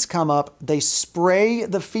weeds come up, they spray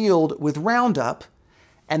the field with Roundup,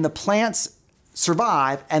 and the plants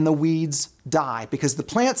survive and the weeds die because the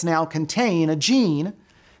plants now contain a gene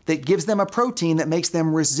that gives them a protein that makes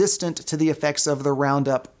them resistant to the effects of the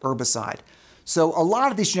Roundup herbicide. So a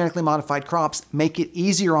lot of these genetically modified crops make it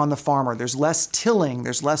easier on the farmer. There's less tilling,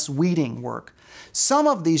 there's less weeding work. Some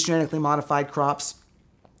of these genetically modified crops,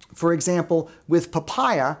 for example, with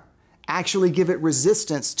papaya, actually give it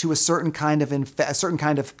resistance to a certain kind of pest, a certain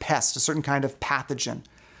kind of pathogen.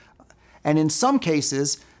 And in some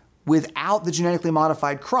cases, without the genetically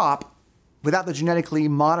modified crop, without the genetically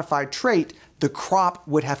modified trait, the crop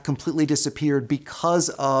would have completely disappeared because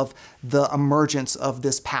of the emergence of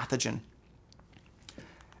this pathogen.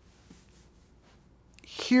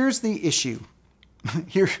 Here's the issue.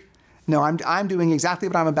 I'm doing exactly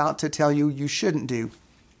what I'm about to tell you you shouldn't do.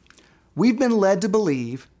 We've been led to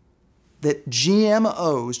believe that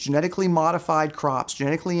GMOs, genetically modified crops,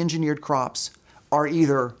 genetically engineered crops, are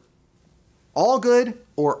either all good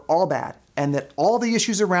or all bad, and that all the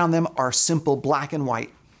issues around them are simple black and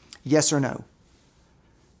white, yes or no.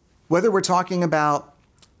 Whether we're talking about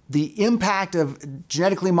the impact of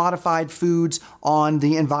genetically modified foods on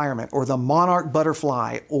the environment, or the monarch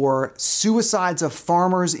butterfly, or suicides of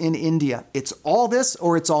farmers in India, it's all this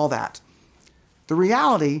or it's all that. The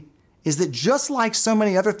reality is that just like so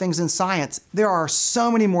many other things in science, there are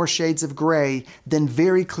so many more shades of gray than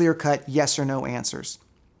very clear-cut yes or no answers.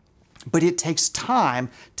 But it takes time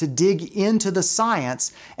to dig into the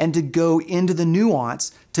science and to go into the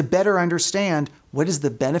nuance to better understand what is the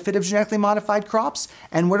benefit of genetically modified crops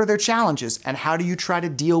and what are their challenges and how do you try to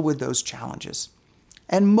deal with those challenges.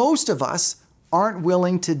 And most of us aren't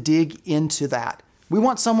willing to dig into that. We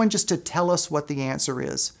want someone just to tell us what the answer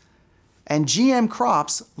is. And GM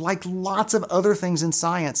crops, like lots of other things in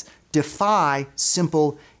science, defy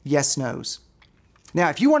simple yes-nos. Now,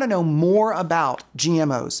 if you want to know more about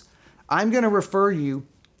GMOs, I'm going to refer you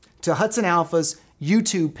to Hudson Alpha's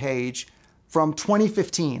YouTube page from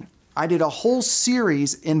 2015. I did a whole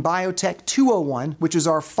series in Biotech 201, which is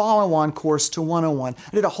our follow-on course to 101.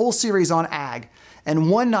 I did a whole series on ag. And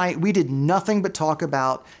one night we did nothing but talk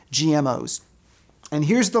about GMOs. And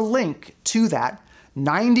here's the link to that.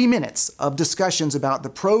 90 minutes of discussions about the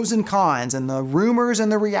pros and cons and the rumors and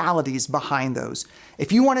the realities behind those.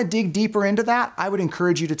 If you want to dig deeper into that, I would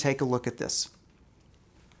encourage you to take a look at this.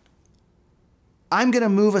 I'm going to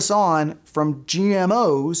move us on from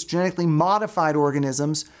GMOs, genetically modified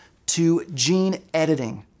organisms, to gene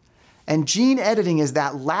editing. And gene editing is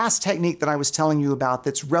that last technique that I was telling you about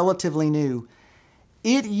that's relatively new.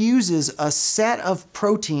 It uses a set of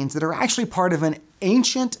proteins that are actually part of an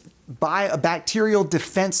ancient bacterial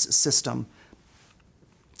defense system.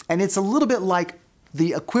 And it's a little bit like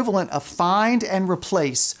the equivalent of find and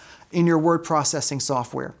replace in your word processing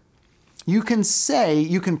software. You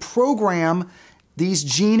can program these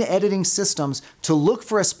gene editing systems to look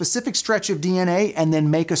for a specific stretch of DNA and then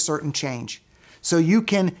make a certain change. So you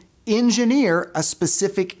can engineer a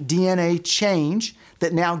specific DNA change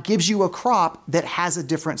that now gives you a crop that has a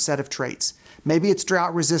different set of traits. Maybe it's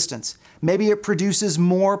drought resistance. Maybe it produces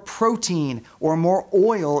more protein or more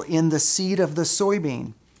oil in the seed of the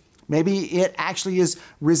soybean. Maybe it actually is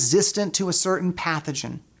resistant to a certain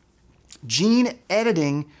pathogen. Gene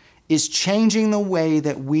editing is changing the way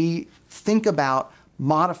that we think about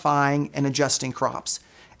modifying and adjusting crops.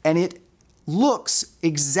 And it looks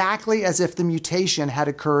exactly as if the mutation had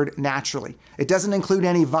occurred naturally. It doesn't include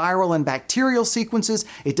any viral and bacterial sequences.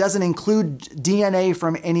 It doesn't include DNA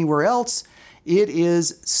from anywhere else. It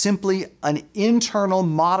is simply an internal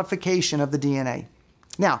modification of the DNA.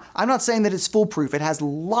 Now, I'm not saying that it's foolproof. It has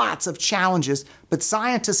lots of challenges, but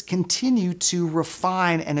scientists continue to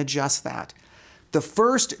refine and adjust that. The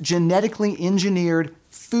first genetically engineered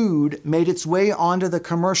food made its way onto the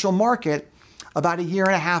commercial market about 1.5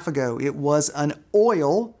 years ago. It was an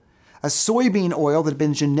oil, a soybean oil that had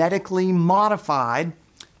been genetically modified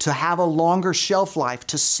to have a longer shelf life,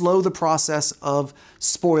 to slow the process of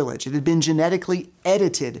spoilage. It had been genetically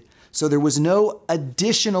edited, so there was no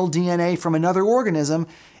additional DNA from another organism.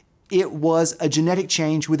 It was a genetic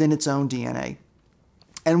change within its own DNA.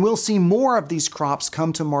 And we'll see more of these crops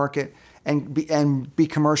come to market and be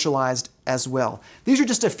commercialized as well. These are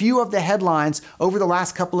just a few of the headlines over the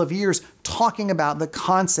last couple of years talking about the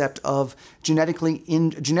concept of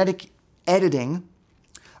genetic editing.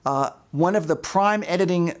 One of the prime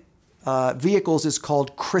editing vehicles is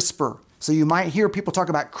called CRISPR. So you might hear people talk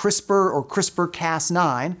about CRISPR or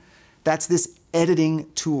CRISPR-Cas9. That's this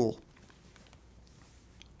editing tool.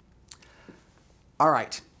 All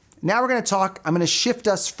right, now we're going to talk, I'm going to shift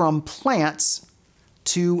us from plants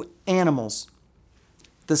to animals.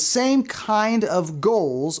 The same kind of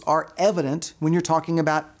goals are evident when you're talking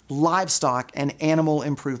about livestock and animal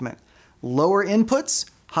improvement. Lower inputs,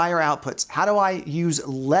 higher outputs. How do I use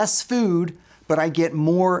less food, but I get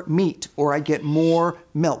more meat or I get more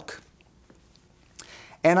milk?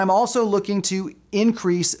 And I'm also looking to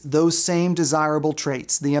increase those same desirable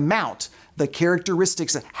traits, the amount, the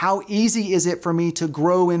characteristics, how easy is it for me to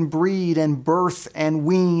grow and breed and birth and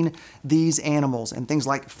wean these animals, and things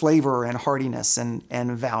like flavor and hardiness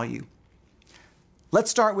and value. Let's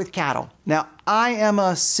start with cattle. Now, I am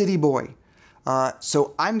a city boy,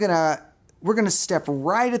 so we're gonna step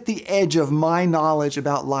right at the edge of my knowledge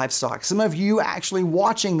about livestock. Some of you actually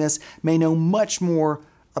watching this may know much more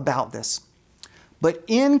about this. But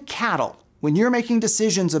in cattle, when you're making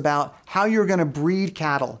decisions about how you're gonna breed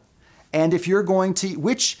cattle, and if you're going to,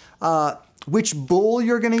 which bull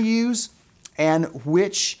you're going to use and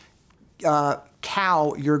which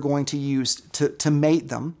cow you're going to use to mate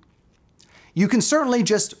them, you can certainly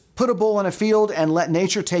just put a bull in a field and let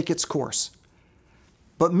nature take its course.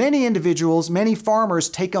 But many individuals, many farmers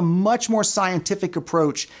take a much more scientific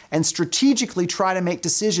approach and strategically try to make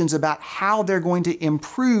decisions about how they're going to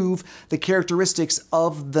improve the characteristics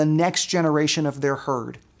of the next generation of their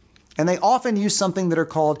herd. And they often use something that are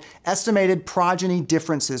called estimated progeny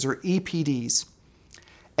differences, or EPDs.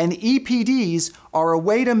 And EPDs are a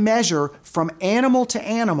way to measure from animal to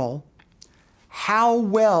animal how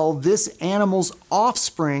well this animal's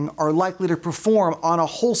offspring are likely to perform on a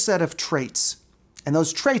whole set of traits. And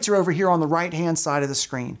those traits are over here on the right-hand side of the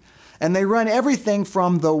screen. And they run everything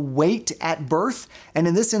from the weight at birth, and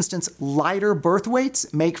in this instance, lighter birth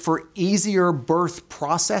weights make for easier birth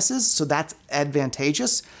processes, so that's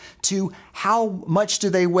advantageous, to how much do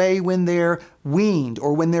they weigh when they're weaned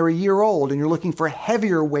or when they're a year old, and you're looking for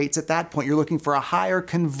heavier weights at that point. You're looking for a higher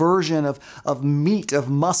conversion of meat, of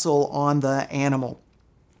muscle on the animal.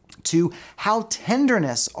 To how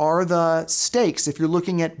tenderness are the steaks. If you're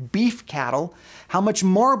looking at beef cattle, how much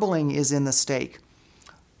marbling is in the steak.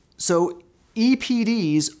 So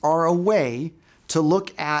EPDs are a way to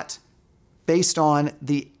look at, based on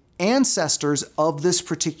the ancestors of this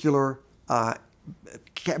particular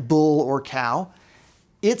bull or cow,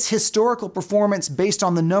 its historical performance based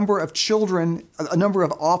on the number of children, a number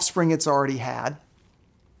of offspring it's already had,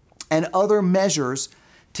 and other measures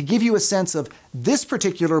to give you a sense of this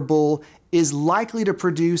particular bull is likely to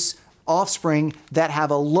produce offspring that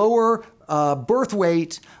have a lower birth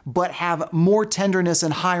weight, but have more tenderness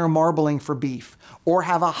and higher marbling for beef, or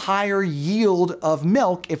have a higher yield of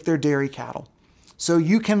milk if they're dairy cattle. So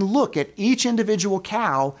you can look at each individual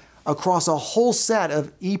cow across a whole set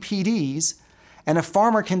of EPDs, and a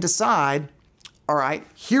farmer can decide, all right,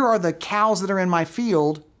 here are the cows that are in my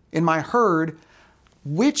field, in my herd,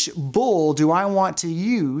 which bull do I want to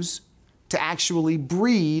use to actually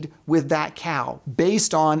breed with that cow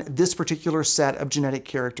based on this particular set of genetic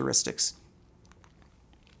characteristics.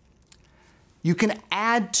 You can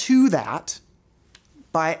add to that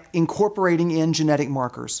by incorporating in genetic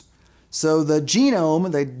markers. So the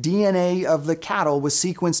genome, the DNA of the cattle was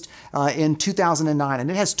sequenced in 2009,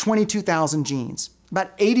 and it has 22,000 genes.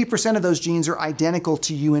 About 80% of those genes are identical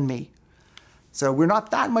to you and me. So we're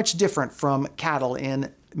not that much different from cattle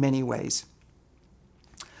in many ways.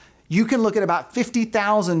 You can look at about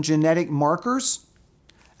 50,000 genetic markers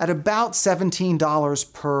at about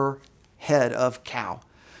 $17 per head of cow.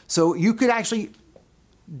 So you could actually,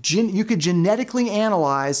 genetically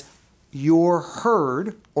analyze your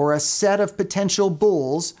herd or a set of potential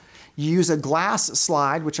bulls. You use a glass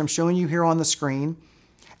slide, which I'm showing you here on the screen,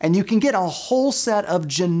 and you can get a whole set of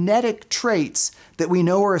genetic traits that we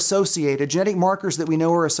know are associated, genetic markers that we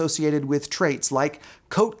know are associated with traits like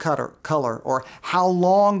coat color, or how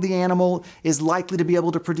long the animal is likely to be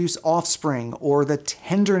able to produce offspring, or the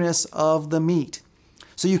tenderness of the meat.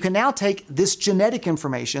 So you can now take this genetic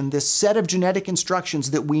information, this set of genetic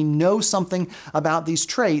instructions that we know something about these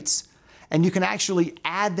traits, and you can actually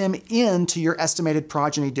add them into your estimated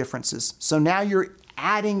progeny differences. So now you're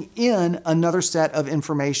adding in another set of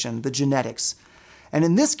information, the genetics. And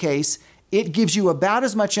in this case, it gives you about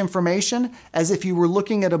as much information as if you were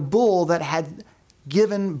looking at a bull that had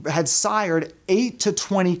had sired 8 to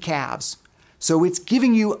 20 calves. So it's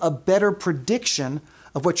giving you a better prediction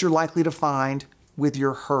of what you're likely to find with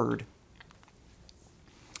your herd.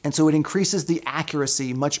 And so it increases the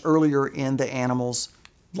accuracy much earlier in the animal's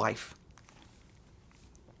life.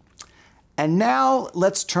 And now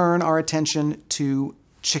let's turn our attention to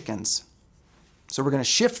chickens. So we're going to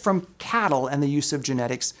shift from cattle and the use of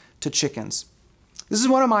genetics to chickens. This is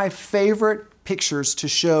one of my favorite pictures to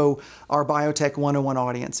show our Biotech 101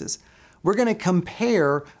 audiences. We're going to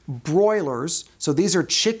compare broilers. So these are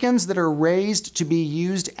chickens that are raised to be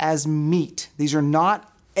used as meat. These are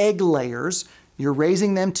not egg layers. You're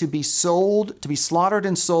raising them to be sold, to be slaughtered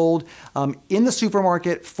and sold in the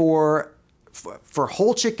supermarket for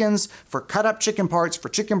whole chickens, for cut up chicken parts, for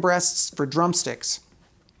chicken breasts, for drumsticks.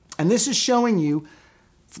 And this is showing you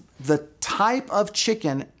the type of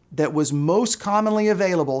chicken that was most commonly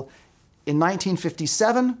available in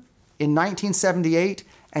 1957, in 1978,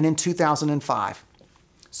 and in 2005.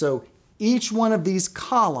 So each one of these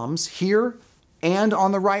columns here and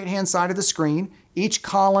on the right-hand side of the screen, each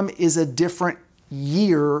column is a different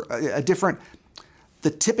year,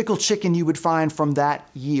 the typical chicken you would find from that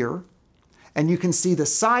year. And you can see the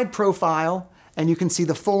side profile and you can see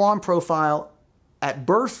the full-on profile at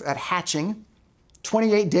birth, at hatching,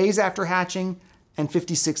 28 days after hatching, and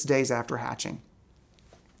 56 days after hatching.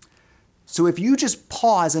 So if you just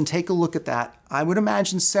pause and take a look at that, I would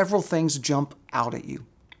imagine several things jump out at you.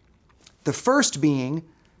 The first being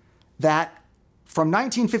that from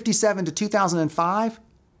 1957 to 2005,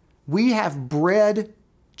 we have bred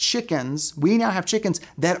chickens, we now have chickens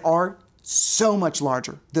that are so much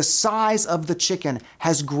larger. The size of the chicken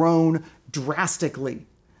has grown drastically.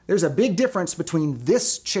 There's a big difference between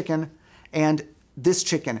this chicken and this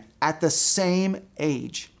chicken at the same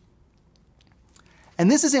age. And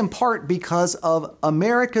this is in part because of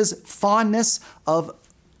America's fondness of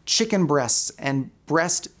chicken breasts and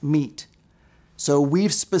breast meat. So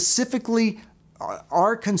we've specifically,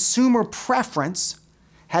 our consumer preference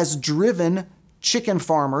has driven chicken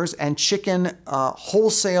farmers and chicken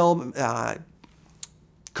wholesale,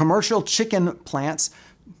 commercial chicken plants,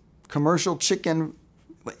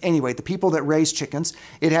 anyway, the people that raise chickens,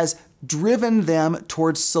 it has driven them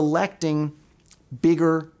towards selecting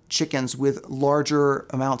bigger chickens with larger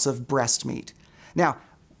amounts of breast meat. Now,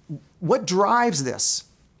 what drives this?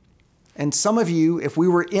 And some of you, if we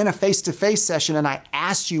were in a face-to-face session and I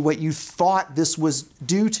asked you what you thought this was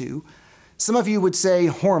due to, some of you would say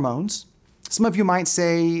hormones. Some of you might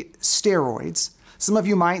say steroids. Some of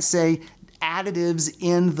you might say additives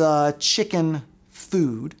in the chicken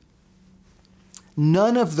food.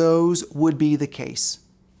 None of those would be the case.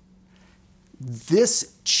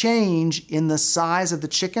 This change in the size of the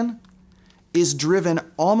chicken is driven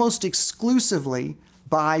almost exclusively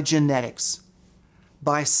by genetics,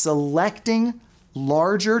 by selecting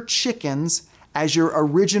larger chickens as your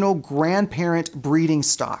original grandparent breeding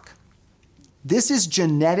stock. This is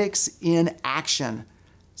genetics in action.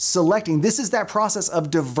 Selecting, this is that process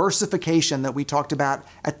of diversification that we talked about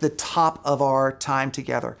at the top of our time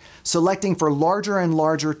together. Selecting for larger and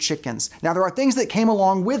larger chickens. Now, there are things that came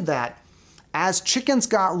along with that. As chickens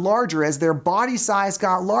got larger, as their body size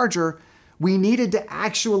got larger, we needed to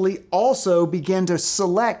actually also begin to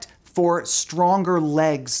select for stronger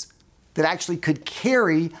legs that actually could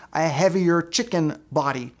carry a heavier chicken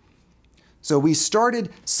body. So we started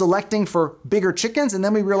selecting for bigger chickens, and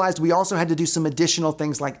then we realized we also had to do some additional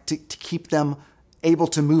things like to keep them able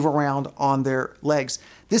to move around on their legs.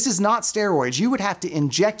 This is not steroids. You would have to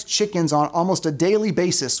inject chickens on almost a daily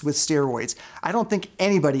basis with steroids. I don't think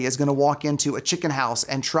anybody is going to walk into a chicken house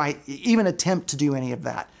and try, even attempt to do any of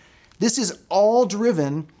that. This is all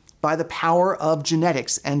driven by the power of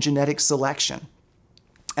genetics and genetic selection.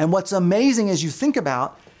 And what's amazing as you think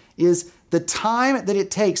about is the time that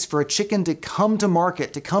it takes for a chicken to come to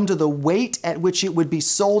market, to come to the weight at which it would be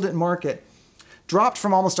sold at market, dropped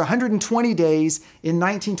from almost 120 days in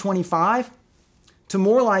 1925 to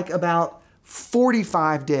more like about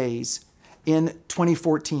 45 days in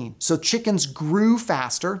 2014. So chickens grew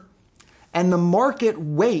faster, and the market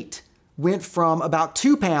weight went from about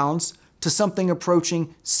 2 pounds to something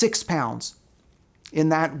approaching 6 pounds in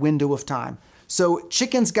that window of time. So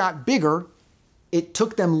chickens got bigger, it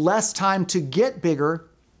took them less time to get bigger,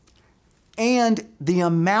 and the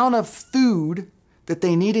amount of food that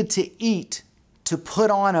they needed to eat to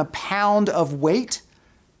put on a pound of weight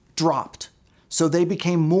dropped. So they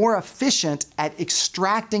became more efficient at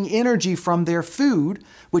extracting energy from their food,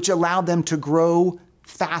 which allowed them to grow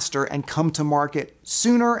faster and come to market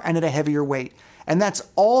sooner and at a heavier weight. And that's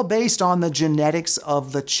all based on the genetics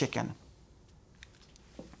of the chicken.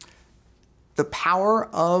 the power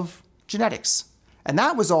of genetics. And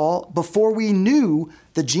that was all before we knew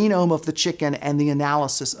the genome of the chicken and the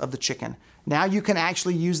analysis of the chicken. Now you can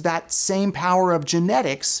actually use that same power of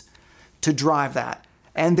genetics to drive that.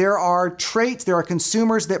 And there are traits, there are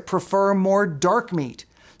consumers that prefer more dark meat.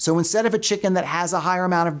 So instead of a chicken that has a higher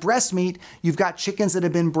amount of breast meat, you've got chickens that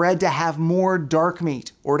have been bred to have more dark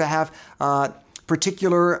meat, or to have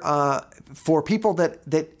for people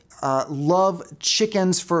that love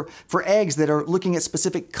chickens for eggs, that are looking at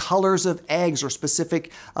specific colors of eggs or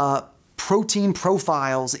specific protein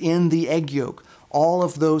profiles in the egg yolk, all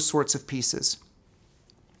of those sorts of pieces.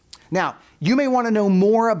 Now, you may want to know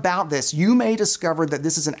more about this. You may discover that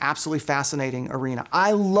this is an absolutely fascinating arena.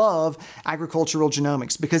 I love agricultural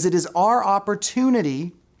genomics because it is our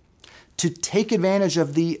opportunity to take advantage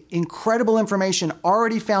of the incredible information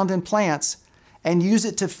already found in plants and use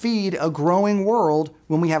it to feed a growing world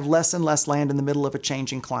when we have less and less land in the middle of a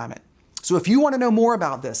changing climate. So if you want to know more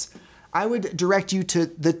about this, I would direct you to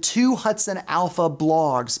the 2 Hudson Alpha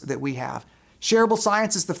blogs that we have. Shareable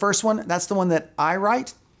Science is the first one. That's the one that I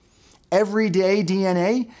write. Everyday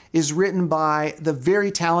DNA is written by the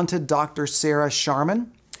very talented Dr. Sarah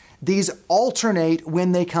Sharman. These alternate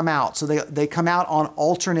when they come out. So they come out on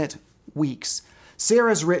alternate weeks.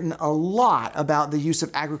 Sarah's written a lot about the use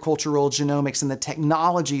of agricultural genomics and the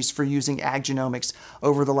technologies for using ag genomics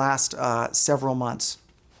over the last several months.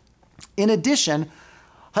 In addition,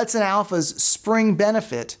 Hudson Alpha's spring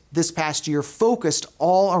benefit this past year focused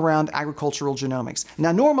all around agricultural genomics.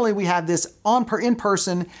 Now, normally we have this in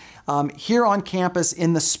person here on campus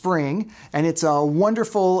in the spring, and it's a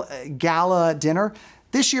wonderful gala dinner.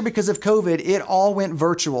 This year, because of COVID, it all went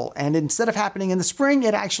virtual, and instead of happening in the spring,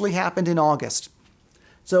 it actually happened in August.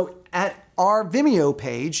 So at our Vimeo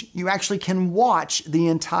page, you actually can watch the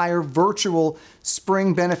entire virtual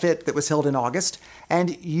spring benefit that was held in August,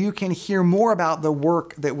 and you can hear more about the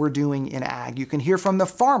work that we're doing in ag. You can hear from the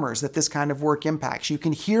farmers that this kind of work impacts. You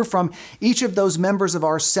can hear from each of those members of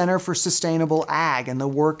our Center for Sustainable Ag and the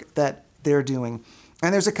work that they're doing.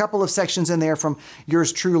 And there's a couple of sections in there from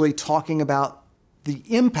yours truly talking about the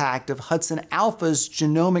impact of Hudson Alpha's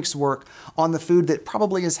genomics work on the food that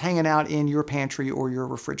probably is hanging out in your pantry or your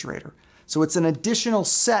refrigerator. So it's an additional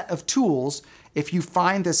set of tools if you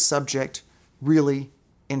find this subject really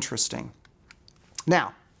interesting.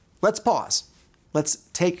 Now, let's pause. Let's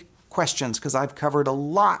take questions because I've covered a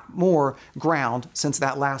lot more ground since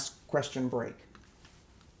that last question break.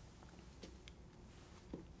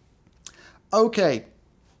 Okay,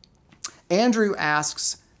 Andrew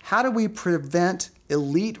asks, how do we prevent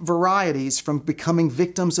elite varieties from becoming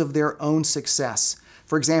victims of their own success?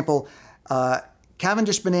 For example,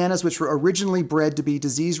 Cavendish bananas, which were originally bred to be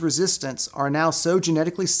disease resistant, are now so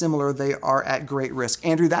genetically similar they are at great risk.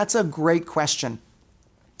 Andrew, that's a great question.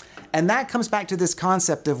 And that comes back to this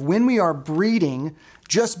concept of when we are breeding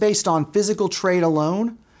just based on physical trait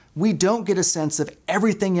alone, we don't get a sense of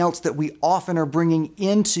everything else that we often are bringing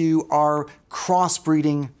into our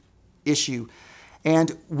crossbreeding issue.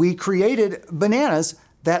 And we created bananas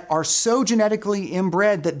that are so genetically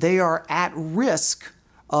inbred that they are at risk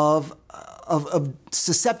of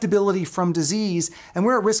susceptibility from disease, and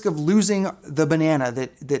we're at risk of losing the banana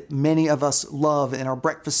that many of us love in our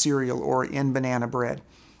breakfast cereal or in banana bread.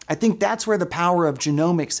 I think that's where the power of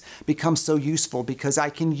genomics becomes so useful, because I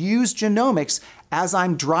can use genomics as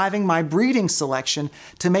I'm driving my breeding selection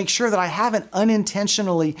to make sure that I haven't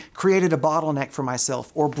unintentionally created a bottleneck for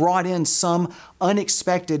myself or brought in some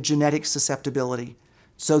unexpected genetic susceptibility.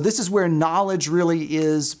 So this is where knowledge really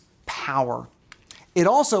is power. It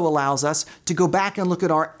also allows us to go back and look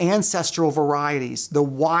at our ancestral varieties, the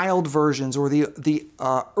wild versions or the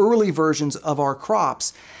early versions of our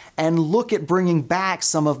crops, and look at bringing back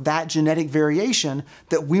some of that genetic variation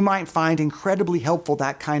that we might find incredibly helpful,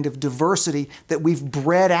 that kind of diversity that we've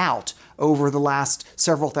bred out over the last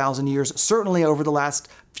several thousand years, certainly over the last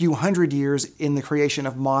few hundred years in the creation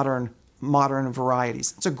of modern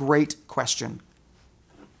varieties. It's a great question.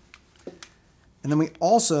 And then we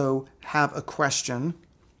also have a question.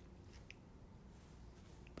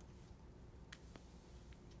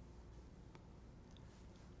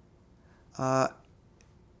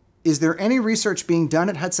 Is there any research being done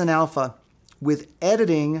at Hudson Alpha with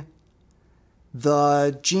editing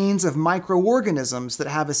the genes of microorganisms that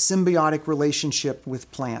have a symbiotic relationship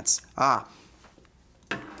with plants?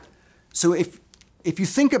 So if you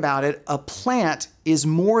think about it, a plant is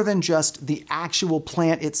more than just the actual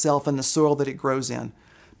plant itself and the soil that it grows in,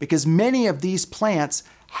 because many of these plants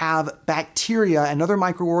have bacteria and other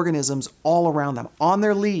microorganisms all around them, on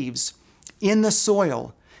their leaves, in the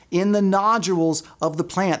soil, in the nodules of the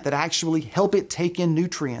plant that actually help it take in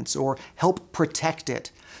nutrients or help protect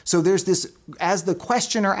it. So there's this, as the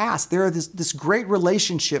questioner asked, there is this great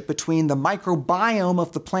relationship between the microbiome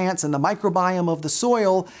of the plants and the microbiome of the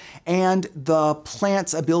soil and the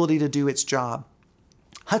plant's ability to do its job.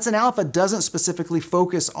 Hudson Alpha doesn't specifically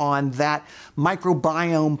focus on that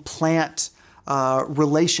microbiome plant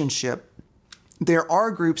relationship. There are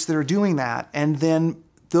groups that are doing that, and then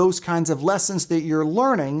those kinds of lessons that you're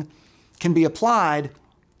learning can be applied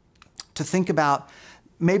to think about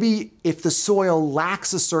maybe if the soil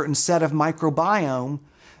lacks a certain set of microbiome,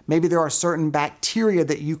 maybe there are certain bacteria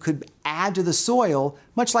that you could add to the soil,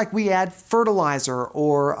 much like we add fertilizer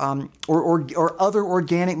or other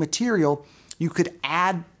organic material. You could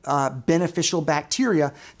add beneficial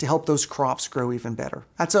bacteria to help those crops grow even better.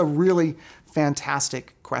 That's a really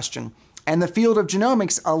fantastic question. And the field of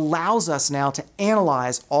genomics allows us now to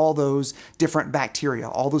analyze all those different bacteria,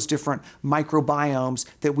 all those different microbiomes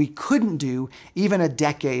that we couldn't do even a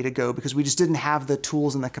decade ago because we just didn't have the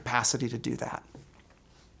tools and the capacity to do that.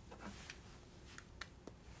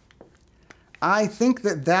 I think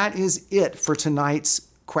that that is it for tonight's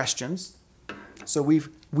questions. So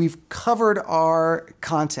we've covered our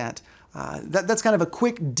content. That's kind of a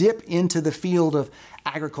quick dip into the field of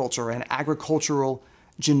agriculture and agricultural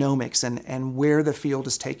genomics and where the field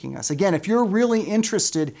is taking us. Again, if you're really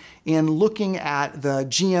interested in looking at the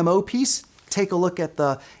GMO piece, take a look at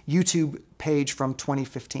the YouTube page from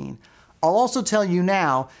 2015. I'll also tell you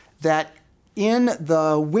now that in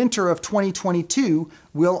the winter of 2022,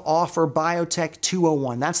 we'll offer Biotech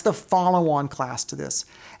 201. That's the follow-on class to this.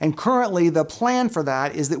 And currently, the plan for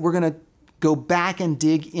that is that we're going to go back and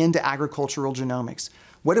dig into agricultural genomics.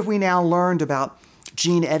 What have we now learned about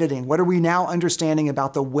gene editing? What are we now understanding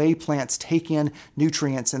about the way plants take in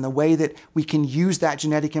nutrients and the way that we can use that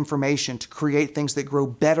genetic information to create things that grow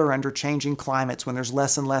better under changing climates when there's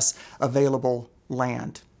less and less available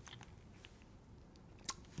land?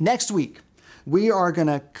 Next week, we are going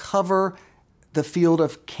to cover the field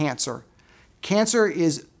of cancer. Cancer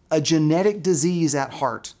is a genetic disease at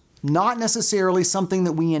heart, not necessarily something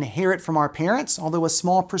that we inherit from our parents, although a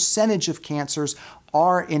small percentage of cancers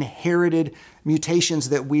are inherited mutations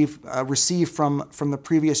that we've received from the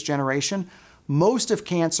previous generation. Most of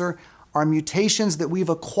cancer are mutations that we've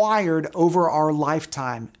acquired over our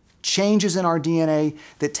lifetime, changes in our DNA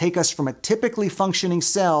that take us from a typically functioning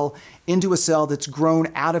cell into a cell that's grown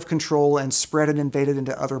out of control and spread and invaded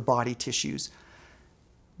into other body tissues.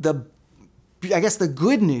 I guess the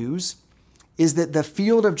good news is that the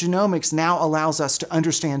field of genomics now allows us to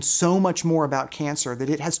understand so much more about cancer that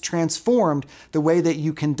it has transformed the way that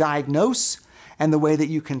you can diagnose and the way that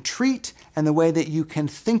you can treat and the way that you can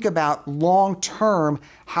think about long-term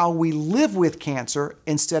how we live with cancer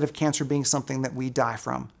instead of cancer being something that we die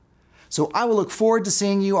from. So I will look forward to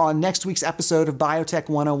seeing you on next week's episode of Biotech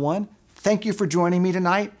 101. Thank you for joining me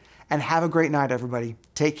tonight and have a great night, everybody.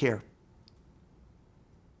 Take care.